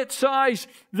great size.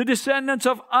 The descendants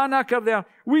of Anak are there.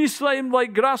 We seem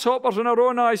like grasshoppers in our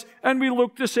own eyes, and we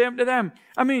look the same to them.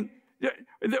 I mean,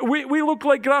 we look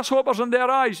like grasshoppers in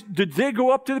their eyes. Did they go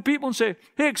up to the people and say,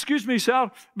 hey, excuse me, sir,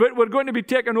 but we're going to be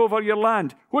taking over your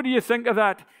land. What do you think of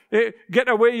that? Get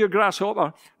away, you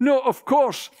grasshopper. No, of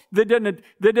course they didn't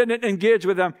engage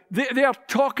with them. They are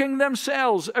talking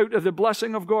themselves out of the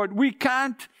blessing of God. We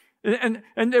can't. And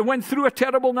they went through a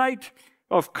terrible night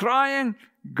of crying,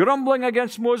 grumbling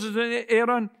against Moses and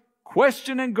Aaron,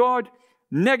 questioning God,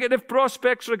 negative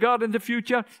prospects regarding the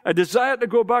future, a desire to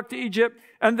go back to Egypt,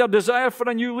 and their desire for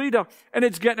a new leader. And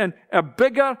it's getting a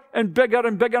bigger and bigger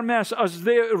and bigger mess as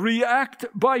they react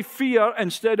by fear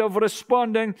instead of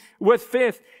responding with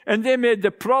faith. And they made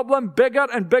the problem bigger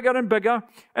and bigger and bigger,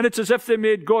 and it's as if they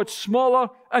made God smaller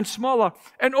and smaller.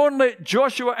 And only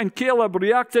Joshua and Caleb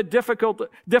reacted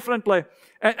differently.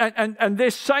 And they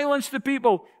silenced the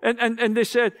people, and they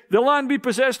said, the land we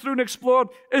possess through and explored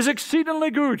is exceedingly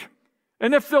good.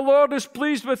 And if the Lord is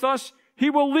pleased with us, he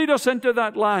will lead us into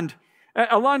that land,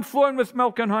 a land flowing with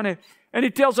milk and honey. And he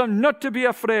tells them not to be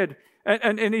afraid.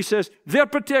 And he says, their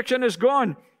protection is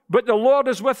gone, but the Lord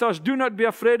is with us. Do not be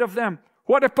afraid of them.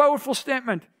 What a powerful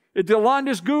statement. If the land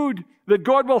is good, that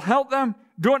God will help them.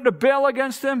 Don't rebel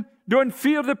against him. Don't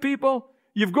fear the people.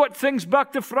 You've got things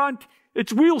back to front.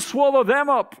 We'll swallow them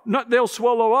up, not they'll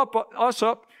swallow us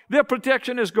up. Their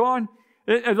protection is gone.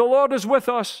 The Lord is with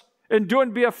us. And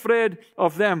don't be afraid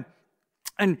of them.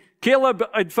 And Caleb,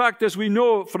 in fact, as we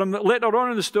know from later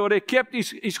on in the story, kept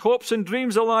his hopes and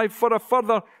dreams alive for a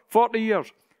further 40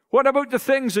 years. What about the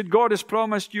things that God has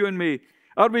promised you and me?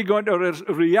 Are we going to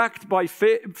react by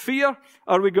fear?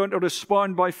 Are we going to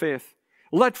respond by faith?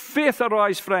 Let faith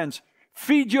arise, friends.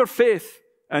 Feed your faith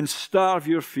and starve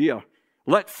your fear.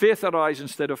 Let faith arise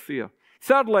instead of fear.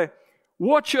 Thirdly,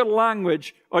 watch your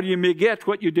language, or you may get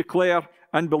what you declare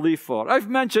and believe for. I've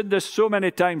mentioned this so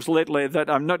many times lately that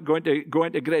I'm not going to go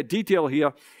into great detail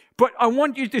here, but I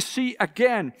want you to see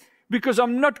again, because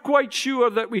I'm not quite sure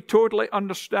that we totally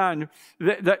understand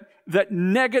that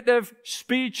negative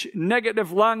speech,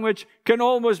 negative language can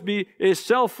almost be a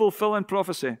self-fulfilling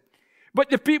prophecy. But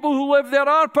the people who live there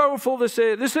are powerful, they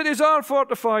say. The cities are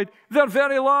fortified. They're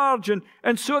very large.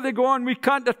 And so they go on. We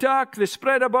can't attack. They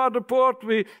spread a bad report.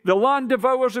 The land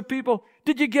devours the people.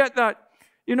 Did you get that?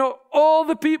 You know, all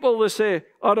the people, they say,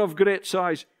 are of great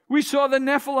size. We saw the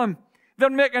Nephilim. They're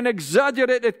making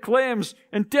exaggerated claims,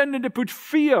 intending to put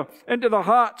fear into the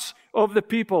hearts of the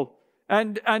people.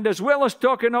 And as well as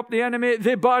talking up the enemy,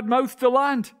 they badmouthed the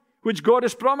land, which God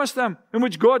has promised them, and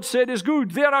which God said is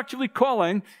good. They're actually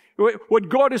calling what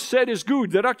God has said is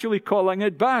good. They're actually calling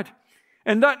it bad.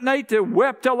 And that night they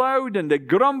wept aloud and they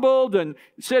grumbled and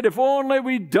said, if only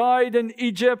we died in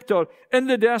Egypt or in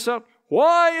the desert.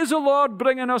 Why is the Lord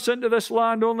bringing us into this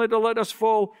land only to let us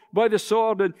fall by the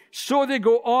sword? And so they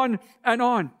go on and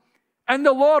on. And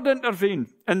the Lord intervened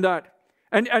in that.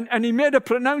 And he made a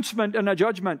pronouncement and a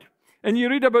judgment. And you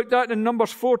read about that in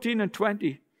Numbers 14 and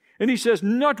 20. And he says,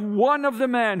 not one of the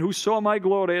men who saw my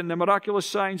glory and the miraculous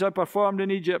signs I performed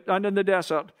in Egypt and in the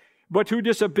desert, but who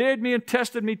disobeyed me and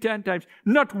tested me 10 times,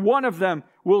 not one of them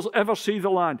will ever see the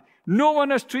land. No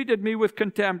one has treated me with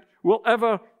contempt, will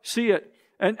ever see it.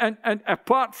 And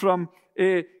apart from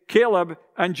Caleb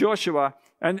and Joshua,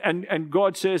 and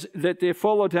God says that they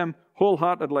followed him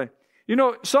wholeheartedly. You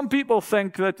know, some people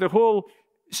think that the whole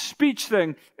speech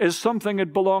thing is something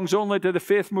that belongs only to the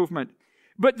faith movement.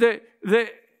 But the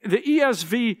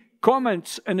ESV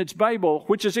comments in its Bible,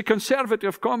 which is a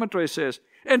conservative commentary, says,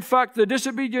 in fact, the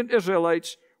disobedient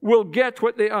Israelites will get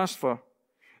what they asked for.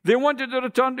 They wanted to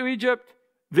return to Egypt.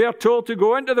 They are told to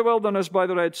go into the wilderness by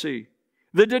the Red Sea.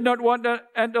 They did not want to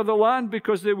enter the land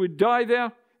because they would die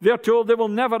there. They are told they will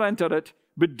never enter it,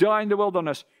 but die in the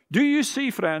wilderness. Do you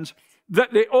see, friends,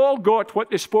 that they all got what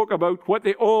they spoke about, what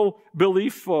they all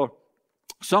believed for?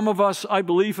 Some of us, I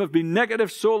believe, have been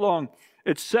negative so long,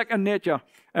 it's second nature,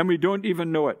 and we don't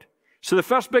even know it. So the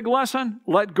first big lesson,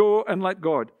 let go and let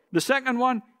God. The second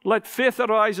one, let faith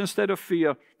arise instead of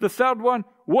fear. The third one,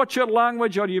 watch your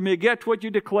language or you may get what you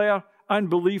declare and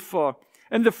believe for.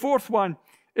 And the fourth one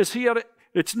is here.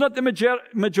 It's not the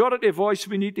majority voice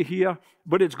we need to hear,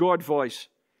 but it's God's voice.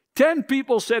 10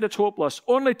 people said it's hopeless.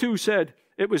 Only 2 said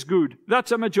it was good.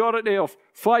 That's a majority of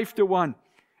 5-1.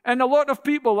 And a lot of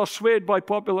people are swayed by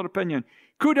popular opinion.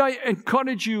 Could I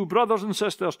encourage you, brothers and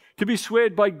sisters, to be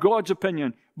swayed by God's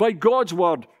opinion, by God's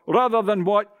word, rather than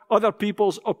what other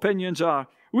people's opinions are?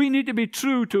 We need to be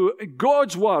true to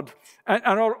God's word and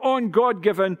our own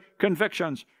God-given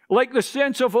convictions. Like the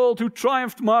saints of old who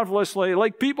triumphed marvelously,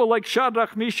 like people like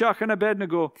Shadrach, Meshach, and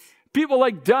Abednego, people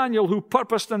like Daniel who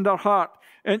purposed in their heart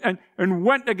and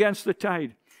went against the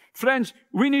tide. Friends,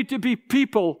 we need to be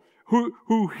people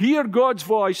who hear God's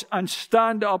voice and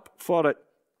stand up for it.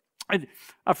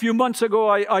 A few months ago,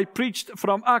 I preached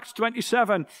from Acts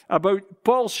 27 about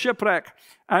Paul's shipwreck.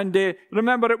 And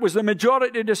remember, it was the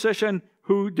majority decision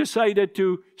who decided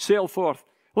to sail forth.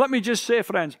 Let me just say,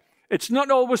 friends, it's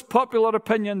not always popular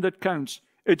opinion that counts.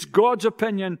 It's God's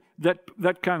opinion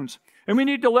that counts. And we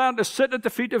need to learn to sit at the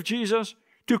feet of Jesus,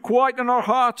 to quieten our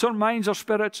hearts, our minds, our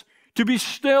spirits, to be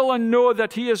still and know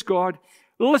that He is God.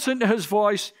 Listen to His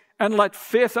voice and let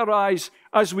faith arise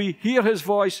as we hear His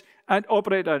voice and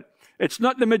operate it. It's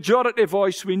not the majority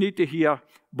voice we need to hear,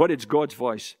 but it's God's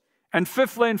voice. And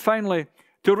fifthly and finally,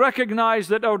 to recognize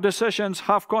that our decisions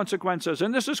have consequences.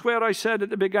 And this is where I said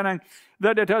at the beginning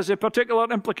that it has a particular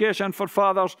implication for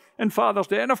fathers and Father's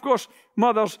Day, and of course,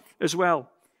 mothers as well.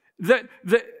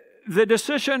 The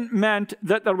decision meant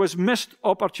that there was missed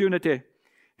opportunity.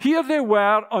 Here they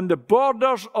were on the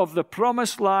borders of the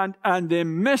promised land, and they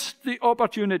missed the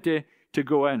opportunity to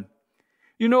go in.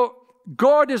 You know,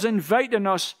 God is inviting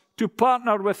us to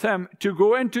partner with Him, to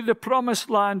go into the promised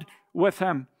land with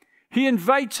Him. He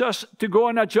invites us to go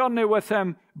on a journey with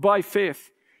Him by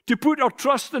faith, to put our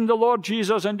trust in the Lord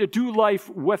Jesus and to do life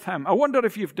with Him. I wonder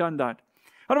if you've done that.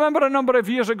 I remember a number of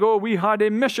years ago, we had a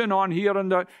mission on here in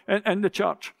the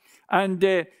church. And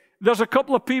there's a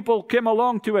couple of people came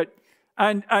along to it.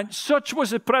 And such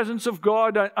was the presence of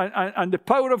God and the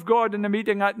power of God in the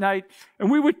meeting that night.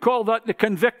 And we would call that the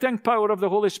convicting power of the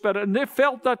Holy Spirit. And they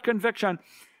felt that conviction.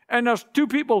 And there's 2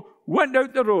 people went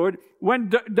out the road,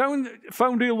 went down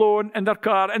Foundry Lane in their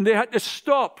car, and they had to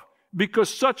stop because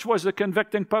such was the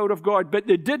convicting power of God. But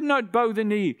they did not bow the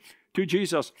knee to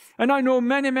Jesus. And I know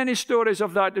many, many stories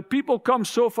of that people come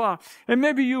so far. And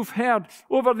maybe you've heard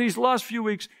over these last few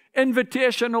weeks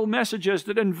invitational messages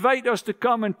that invite us to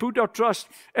come and put our trust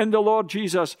in the Lord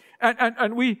Jesus.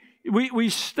 And we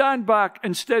stand back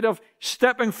instead of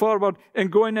stepping forward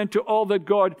and going into all that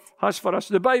God has for us.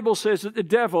 The Bible says that the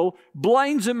devil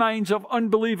blinds the minds of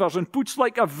unbelievers and puts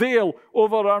like a veil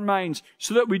over our minds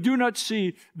so that we do not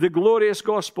see the glorious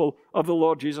gospel of the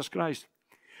Lord Jesus Christ.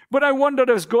 But I wonder,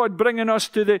 is God bringing us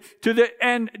to the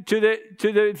end, to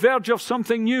the verge of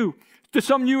something new, to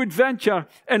some new adventure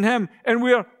in Him, and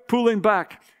we're pulling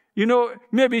back? You know,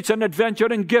 maybe it's an adventure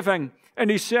in giving.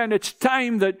 And He's saying it's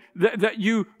time that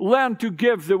you learn to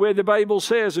give the way the Bible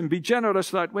says and be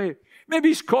generous that way. Maybe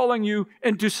He's calling you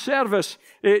into service,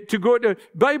 to go to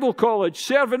Bible college,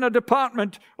 serve in a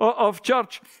department of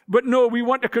church. But no, we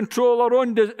want to control our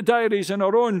own diaries and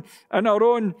our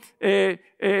own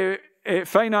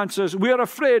finances. We are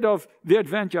afraid of the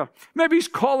adventure. Maybe He's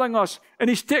calling us and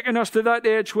He's taking us to that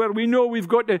age where we know we've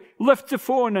got to lift the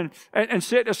phone and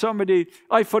say to somebody,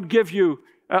 I forgive you.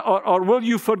 or will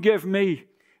you forgive me?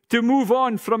 To move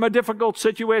on from a difficult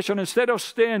situation instead of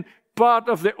staying part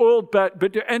of the old bit,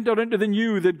 but to enter into the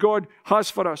new that God has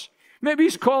for us. Maybe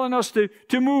he's calling us to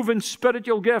move in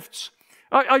spiritual gifts.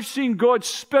 I've seen God's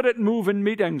Spirit move in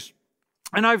meetings.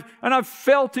 And I've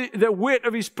felt the weight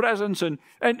of his presence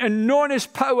and known his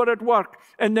power at work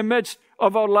in the midst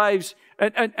of our lives.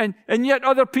 And yet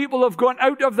other people have gone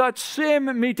out of that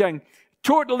same meeting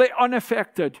totally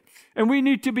unaffected. And we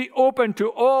need to be open to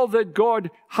all that God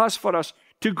has for us,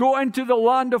 to go into the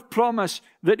land of promise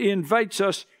that he invites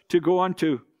us to go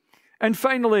into. And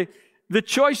finally, the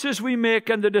choices we make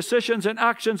and the decisions and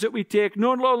actions that we take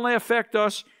not only affect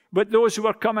us, but those who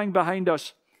are coming behind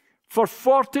us. For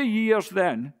 40 years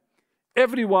then,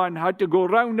 everyone had to go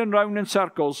round and round in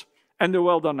circles in the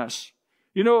wilderness.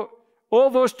 You know, all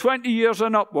those 20 years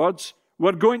and upwards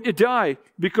were going to die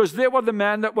because they were the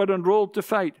men that were enrolled to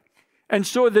fight. And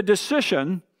so the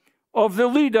decision of the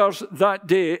leaders that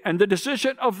day and the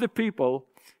decision of the people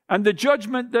and the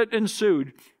judgment that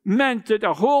ensued meant that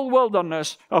a whole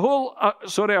wilderness, a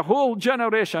whole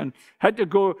generation had to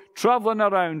go traveling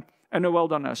around in the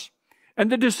wilderness.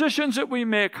 And the decisions that we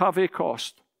make have a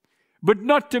cost. But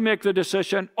not to make the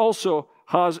decision also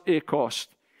has a cost.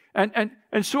 And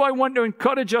so I want to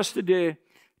encourage us today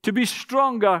to be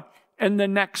stronger in the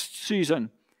next season.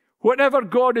 Whatever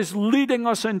God is leading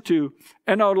us into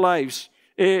in our lives,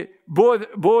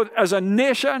 both as a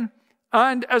nation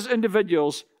and as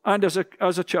individuals and as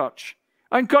a church.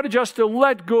 I encourage us to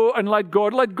let go and let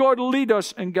God. Let God lead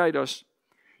us and guide us.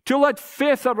 To let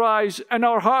faith arise in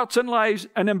our hearts and lives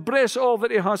and embrace all that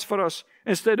he has for us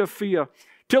instead of fear.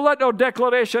 To let our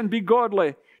declaration be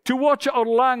godly. To watch our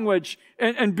language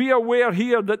and be aware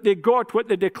here that they got what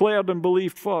they declared and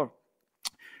believed for.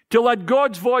 To let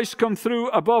God's voice come through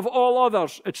above all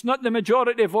others. It's not the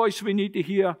majority voice we need to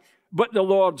hear, but the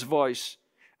Lord's voice.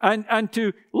 And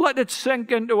to let it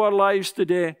sink into our lives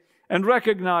today and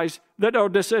recognize that our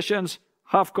decisions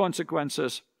have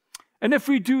consequences. And if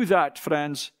we do that,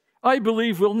 friends, I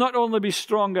believe we'll not only be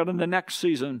stronger in the next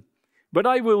season, but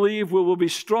I believe we will be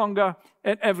stronger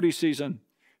in every season.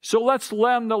 So let's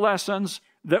learn the lessons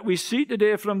that we see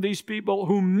today from these people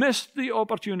who missed the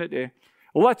opportunity.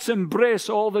 Let's embrace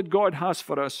all that God has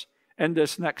for us in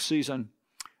this next season.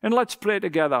 And let's pray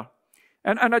together.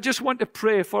 And I just want to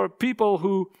pray for people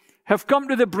who have come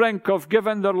to the brink of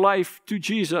giving their life to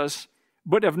Jesus,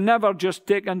 but have never just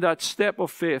taken that step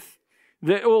of faith.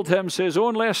 The old hymn says,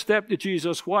 only a step to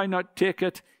Jesus, why not take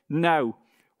it now?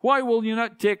 Why will you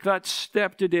not take that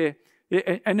step today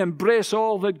and embrace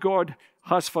all that God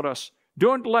has for us?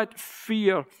 Don't let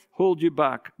fear hold you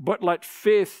back, but let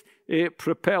faith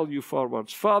propel you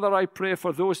forwards. Father, I pray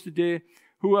for those today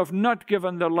who have not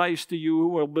given their lives to you, who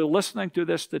will be listening to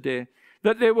this today,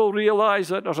 that they will realize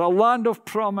that there's a land of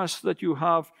promise that you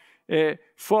have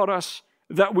for us,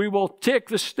 that we will take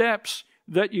the steps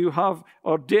that you have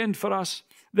ordained for us,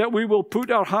 that we will put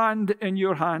our hand in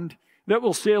your hand, that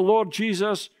will say, Lord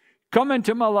Jesus, come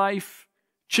into my life,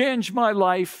 change my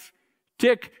life,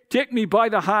 take me by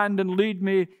the hand and lead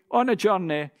me on a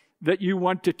journey that you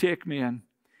want to take me in.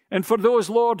 And for those,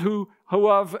 Lord, who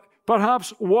have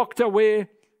perhaps walked away,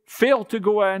 failed to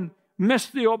go in,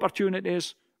 missed the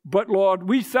opportunities, but Lord,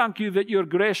 we thank you that you're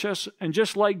gracious, and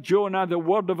just like Jonah, the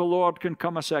word of the Lord can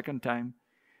come a second time.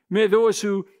 May those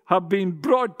who have been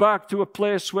brought back to a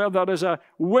place where there is a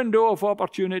window of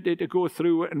opportunity to go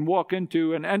through and walk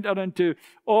into and enter into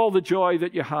all the joy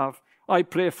that you have, I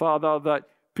pray, Father, that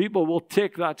people will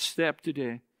take that step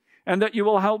today, and that you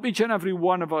will help each and every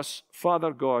one of us,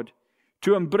 Father God,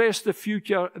 to embrace the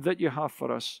future that you have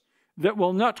for us, that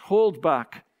will not hold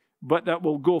back, but that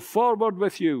will go forward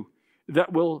with you,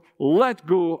 that will let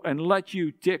go and let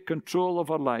you take control of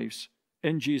our lives.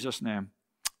 In Jesus' name,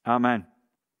 amen.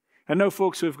 And now,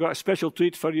 folks, we've got a special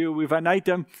treat for you. We've an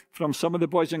item from some of the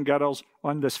boys and girls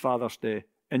on this Father's Day.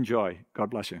 Enjoy. God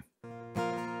bless you.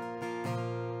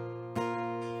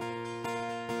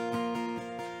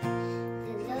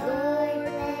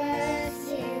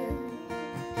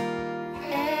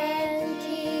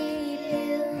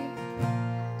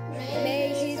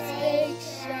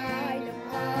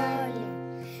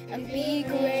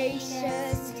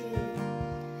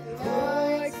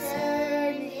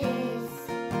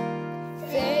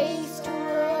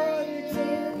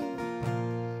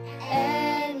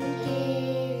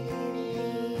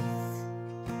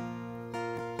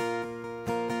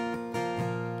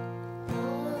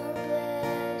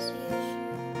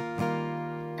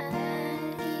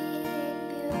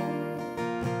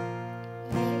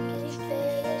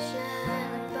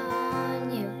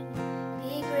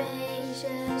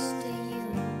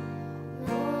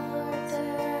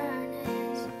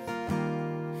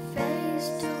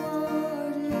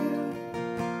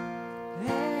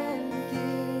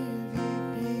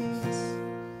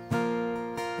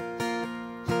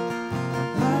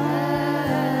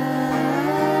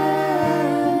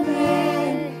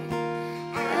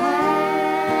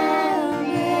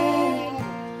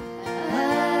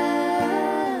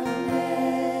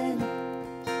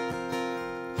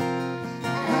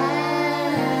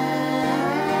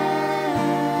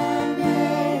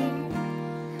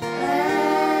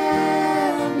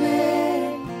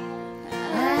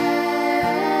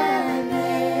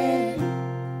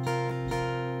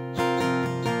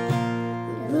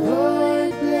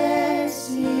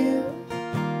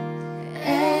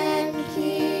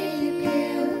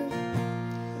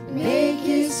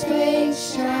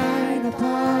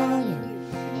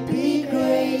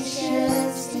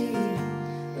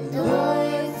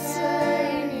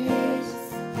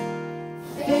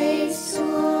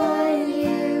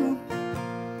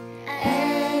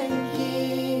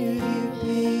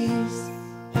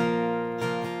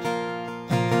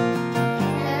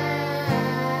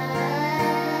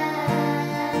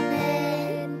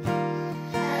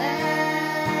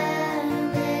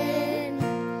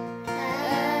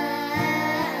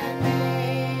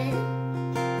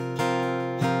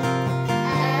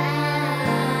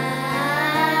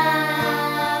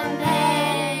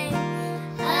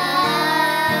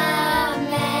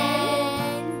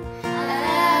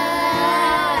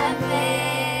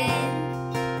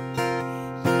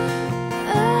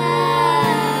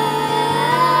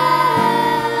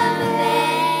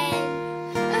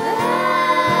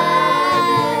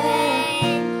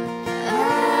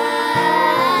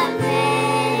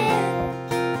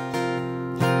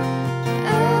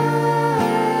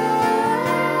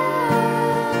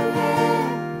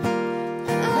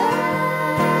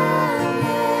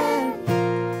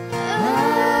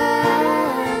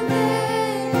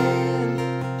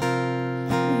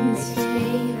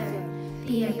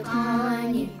 be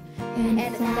upon you and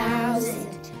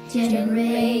 1,000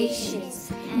 generations,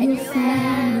 and your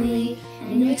family,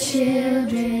 and your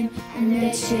children, and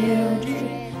their children,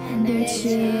 and their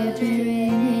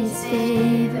children. His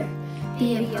favor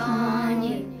be upon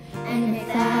you and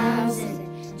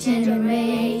 1,000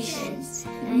 generations,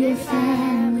 and your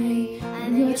family,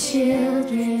 and your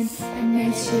children, and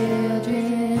their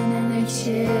children, and their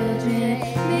children.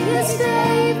 May his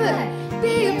favor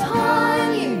be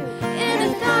upon you in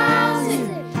 1,000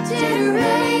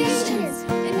 generations,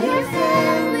 and your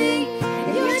family,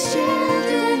 and your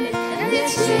children, and their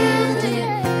children,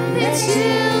 and their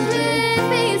children.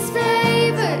 May his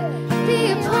favor be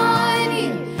upon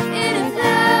you in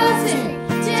 1,000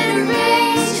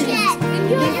 generations, and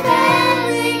your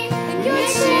family, and your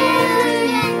children,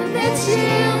 and their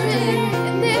children,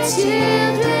 and their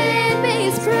children. May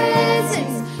his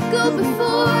presence go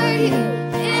before you,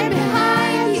 and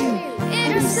behind you, and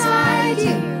beside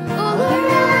you, all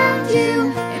around you,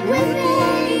 and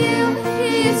within you.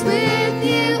 He is with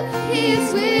you, he is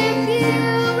with you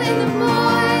in the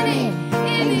morning,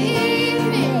 in the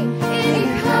evening, in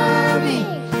your coming,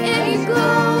 and your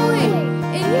going,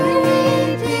 in your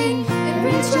weeping and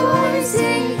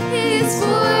rejoicing. He is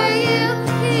for you,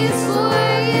 he is for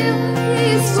you, he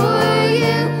is for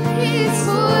you, he is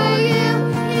for you,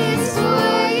 he is for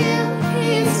you,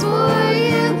 he is for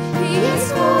you, he is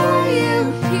for you,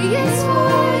 he is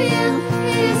for you,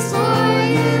 he is for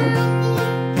you.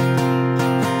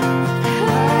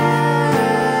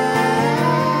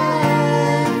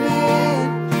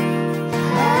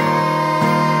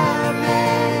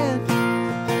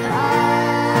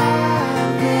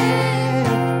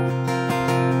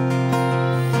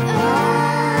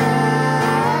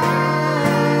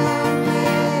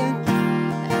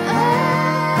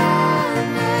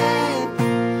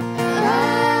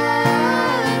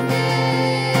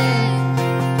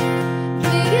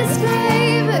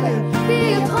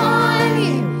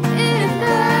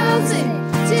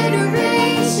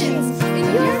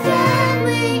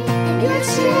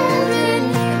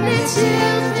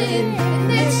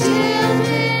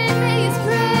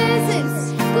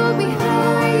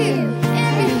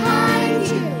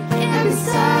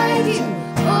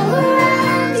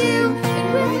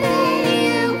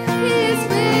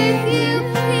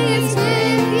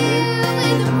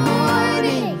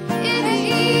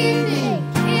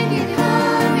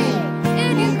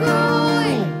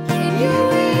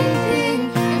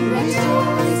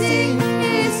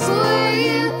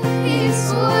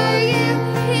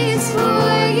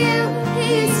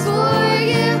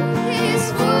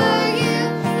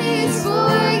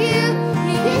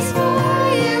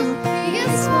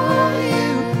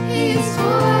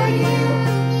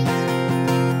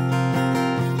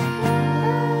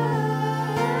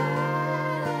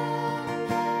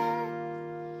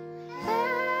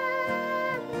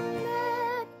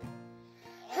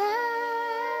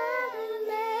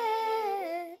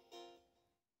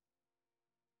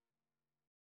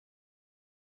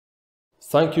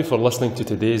 Thank you for listening to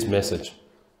today's message.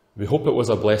 We hope it was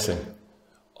a blessing.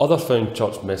 Other Found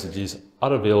Church messages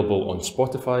are available on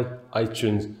Spotify,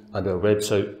 iTunes, and our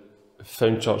website,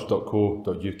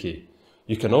 foundchurch.co.uk.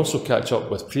 You can also catch up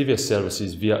with previous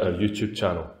services via our YouTube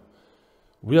channel.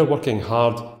 We are working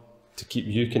hard to keep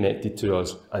you connected to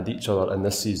us and each other in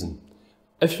this season.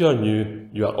 If you are new,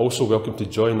 you are also welcome to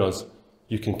join us.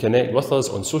 You can connect with us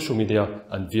on social media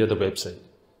and via the website.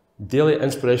 Daily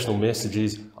inspirational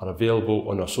messages are available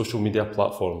on our social media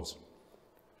platforms.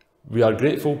 We are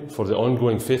grateful for the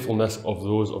ongoing faithfulness of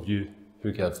those of you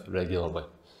who give regularly.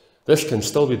 This can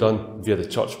still be done via the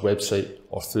church website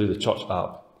or through the church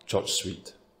app, Church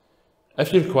Suite.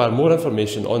 If you require more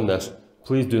information on this,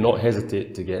 please do not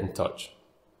hesitate to get in touch.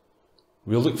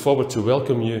 We look forward to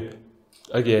welcome you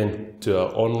again to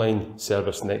our online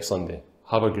service next Sunday.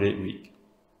 Have a great week.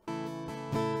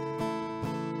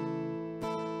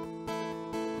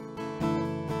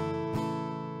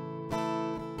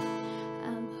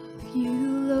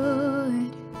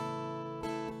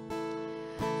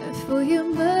 For your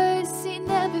mercy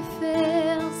never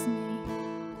fails me,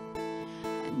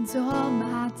 and all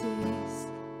my days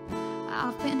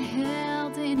I've been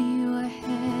held in your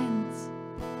hands.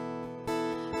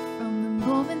 From the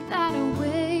moment that I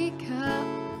wake up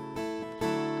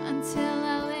until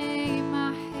I lay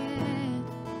my head,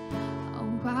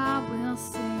 oh, I will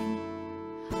sing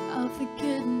of the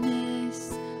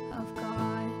goodness of God.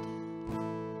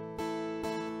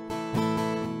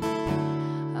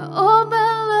 All my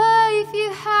life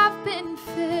you have been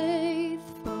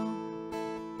faithful.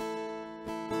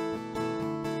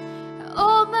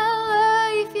 All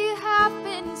my life you have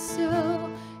been so,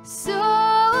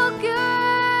 so good.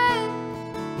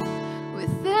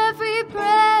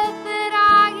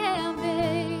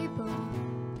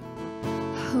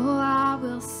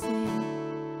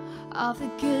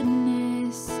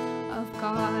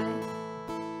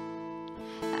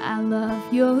 I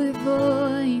love your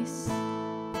voice.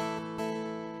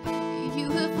 You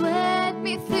have led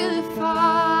me through the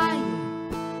fire,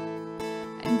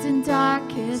 and in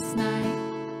darkest night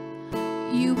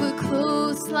you were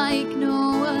close like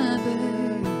no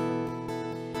other.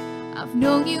 I've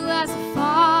known you as a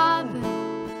father,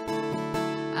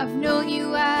 I've known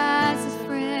you as a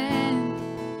friend,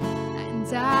 and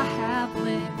I have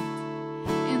lived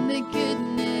in the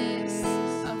goodness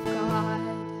of God.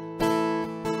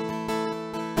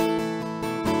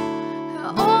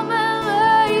 All my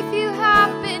life you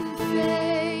have been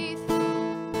faithful.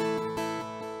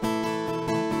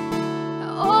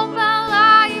 All my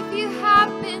life you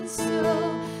have been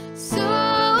so,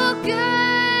 so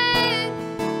good.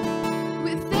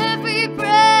 With every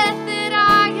breath that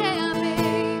I am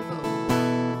able,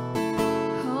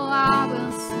 oh, I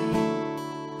will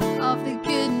sing of the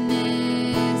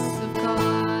goodness of God.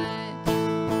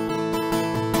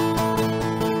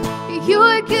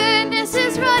 Your goodness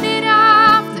is running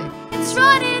after, it's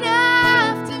running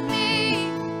after me.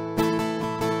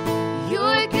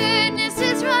 Your goodness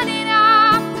is running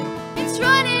after, it's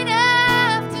running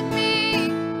after me.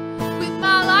 With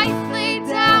my life laid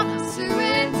down, I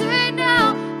surrender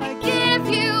now. I give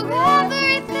you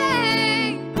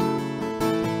everything.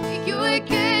 Your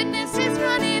goodness is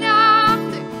running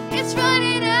after, it's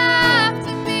running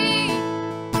after me.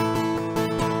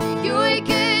 Your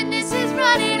goodness is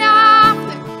running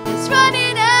after, it's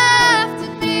running after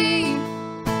me.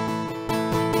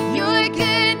 Your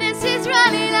goodness is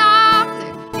running after,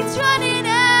 it's running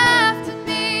after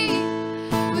me.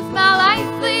 With my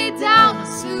life laid down, I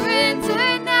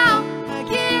surrender now. I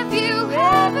give you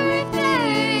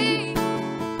everything.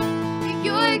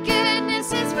 Your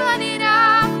goodness is running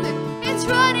after, it's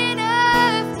running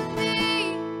after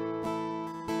me.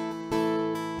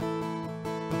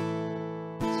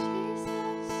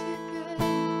 Jesus, you're good.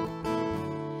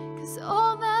 'Cause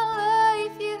all my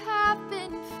life you have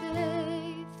been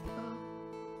faithful.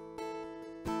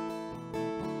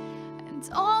 And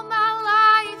all my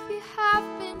life you have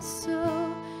been so,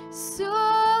 so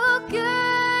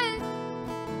good.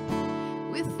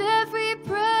 With every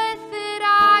breath that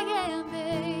I am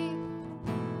able,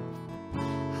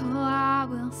 oh, I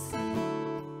will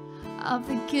sing of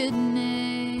the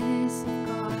goodness